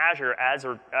and use Azure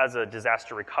as a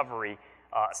disaster recovery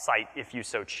site if you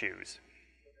so choose.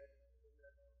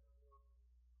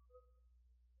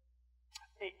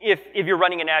 If you're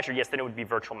running in Azure, yes, then it would be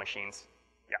virtual machines.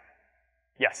 Yeah.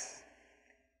 Yes.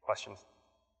 Questions?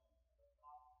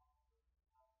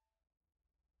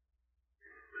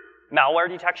 Malware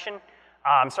detection?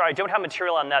 I'm sorry, I don't have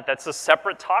material on that. That's a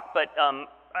separate talk, but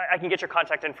I can get your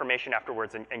contact information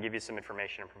afterwards and give you some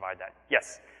information and provide that.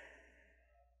 Yes?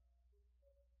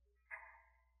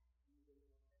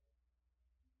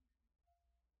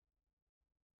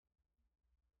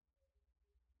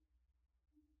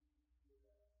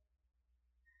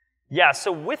 Yeah,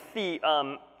 so with the,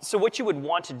 so what you would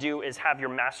want to do is have your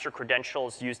master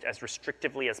credentials used as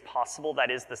restrictively as possible.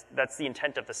 That's the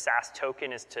intent of the SaaS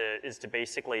token is to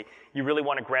basically, you really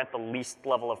want to grant the least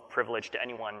level of privilege to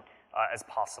anyone as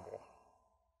possible.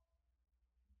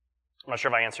 I'm not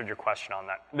sure if I answered your question on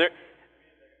that.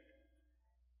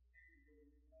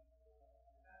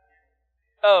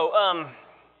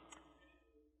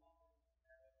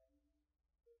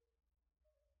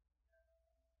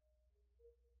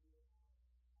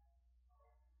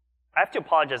 I have to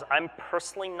apologize. I'm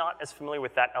personally not as familiar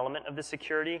with that element of the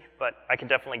security, but I can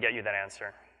definitely get you that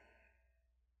answer.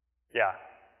 Yeah,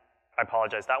 I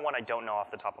apologize. That one I don't know off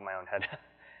the top of my own head.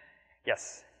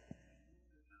 Yes?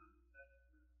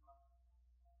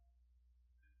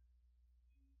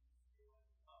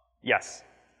 Yes.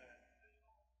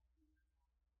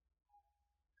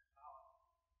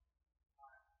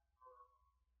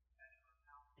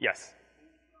 Yes.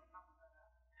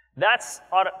 That's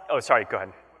oh, sorry, go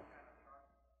ahead.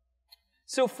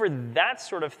 So for that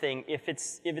sort of thing, if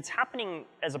it's happening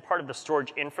as a part of the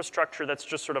storage infrastructure, that's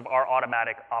just sort of our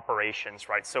automatic operations,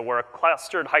 right? So we're a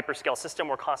clustered hyperscale system.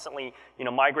 We're constantly,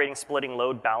 migrating, splitting,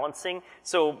 load balancing.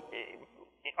 So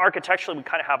architecturally, we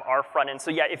kind of have our front end.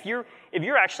 So yeah, if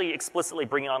you're actually explicitly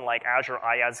bringing on like Azure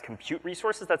IaaS compute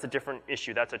resources, that's a different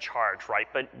issue. That's a charge, right?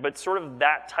 But sort of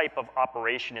that type of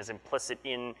operation is implicit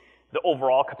in the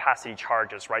overall capacity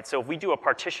charges, right? So if we do a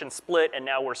partition split and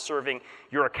now we're serving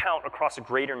your account across a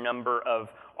greater number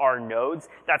of our nodes,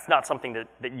 that's not something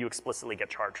that you explicitly get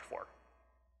charged for.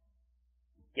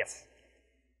 Yes?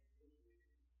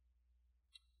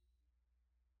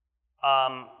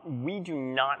 We do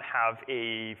not have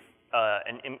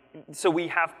so we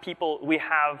have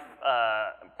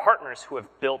partners who have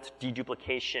built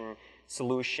deduplication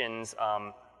solutions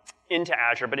into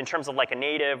Azure, but in terms of like a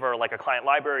native or like a client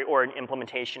library or an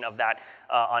implementation of that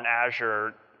on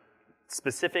Azure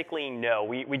specifically, no.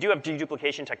 We do have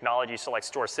deduplication technology, so like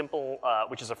Store Simple,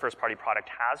 which is a first-party product,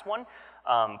 has one,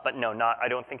 but no, I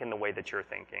don't think in the way that you're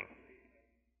thinking.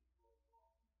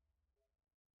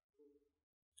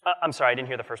 I'm sorry, I didn't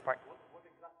hear the first part.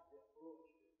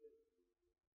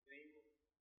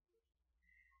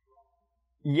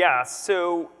 Yeah,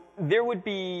 so there would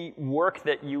be work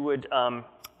that you would,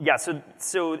 yeah,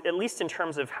 so at least in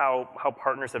terms of how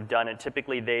partners have done it,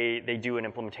 typically they do an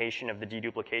implementation of the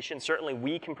deduplication. Certainly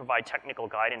we can provide technical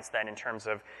guidance then in terms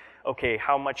of, okay,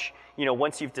 how much,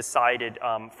 once you've decided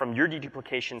from your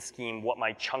deduplication scheme what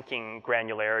my chunking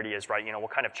granularity is, right? What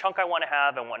kind of chunk I want to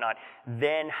have and whatnot,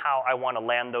 then how I want to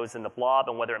land those in the blob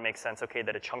and whether it makes sense, okay,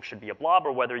 that a chunk should be a blob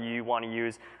or whether you want to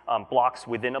use blocks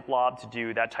within a blob to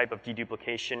do that type of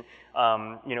deduplication.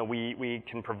 We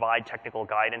can provide technical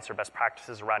guidance or best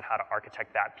practices around how to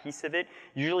architect that piece of it.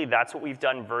 Usually that's what we've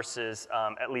done versus,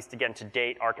 at least again to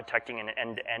date, architecting an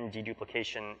end-to-end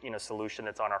deduplication solution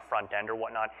that's on our front end or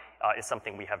whatnot. is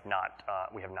something we have not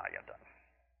yet done.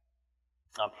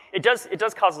 It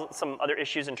does cause some other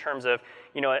issues in terms of,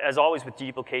 as always with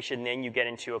deduplication, then you get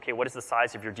into, okay, what is the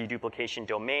size of your deduplication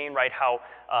domain, right? How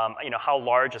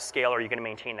large a scale are you going to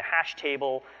maintain the hash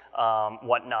table,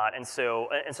 whatnot, and so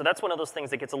that's one of those things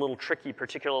that gets a little tricky,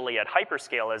 particularly at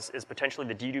hyperscale, is potentially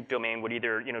the dedupe domain would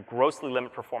either, grossly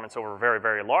limit performance over very,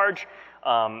 very large,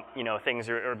 things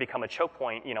or become a choke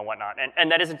point, whatnot,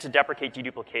 and that isn't to deprecate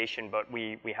deduplication, but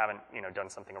we haven't, done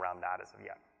something around that as of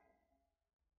yet.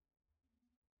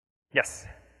 Yes.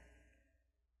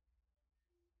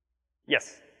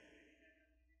 Yes.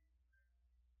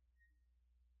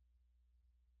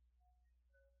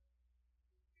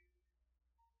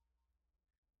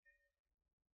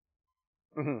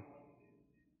 Mm-hmm.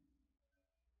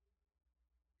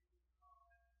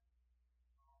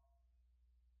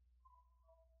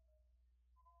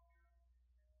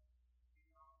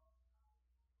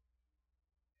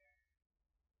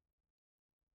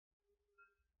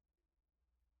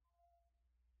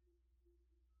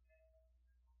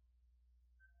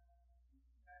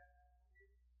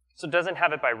 So it doesn't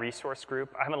have it by resource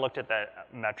group. I haven't looked at the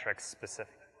metrics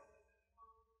specific.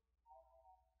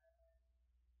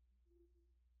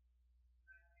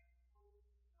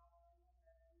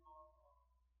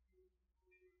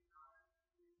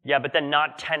 Yeah, but then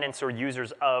not tenants or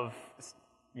users of,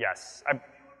 yes.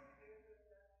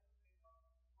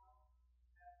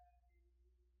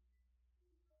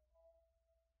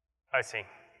 I see.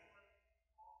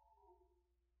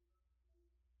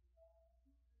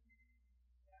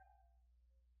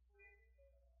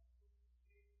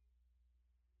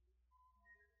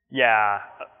 Yeah.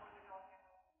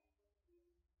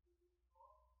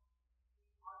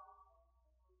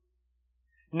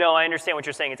 No, I understand what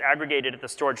you're saying. It's aggregated at the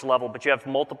storage level, but you have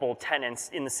multiple tenants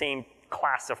in the same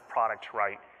class of product,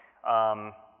 right?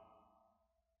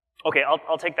 Okay,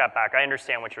 I'll take that back. I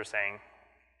understand what you're saying.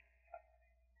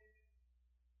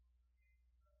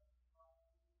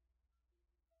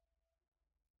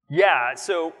 Yeah,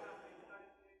 so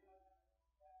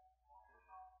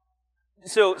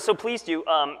please do.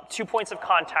 2 points of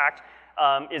contact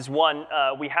is one,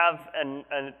 we have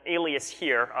an alias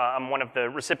here. I'm one of the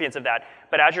recipients of that,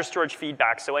 but Azure Storage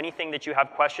Feedback. So anything that you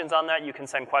have questions on that, you can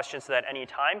send questions to that any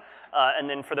time. And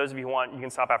then for those of you who want, you can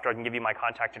stop after. I can give you my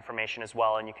contact information as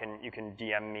well, and you can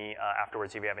DM me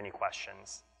afterwards if you have any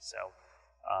questions. So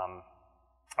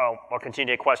I'll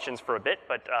continue to take questions for a bit,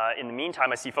 but in the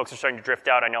meantime, I see folks are starting to drift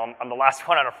out. I know I'm the last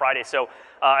one on a Friday, so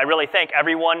I really thank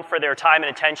everyone for their time and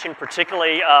attention,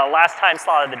 particularly last time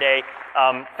slot of the day.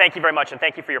 Thank you very much, and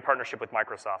thank you for your partnership with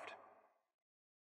Microsoft.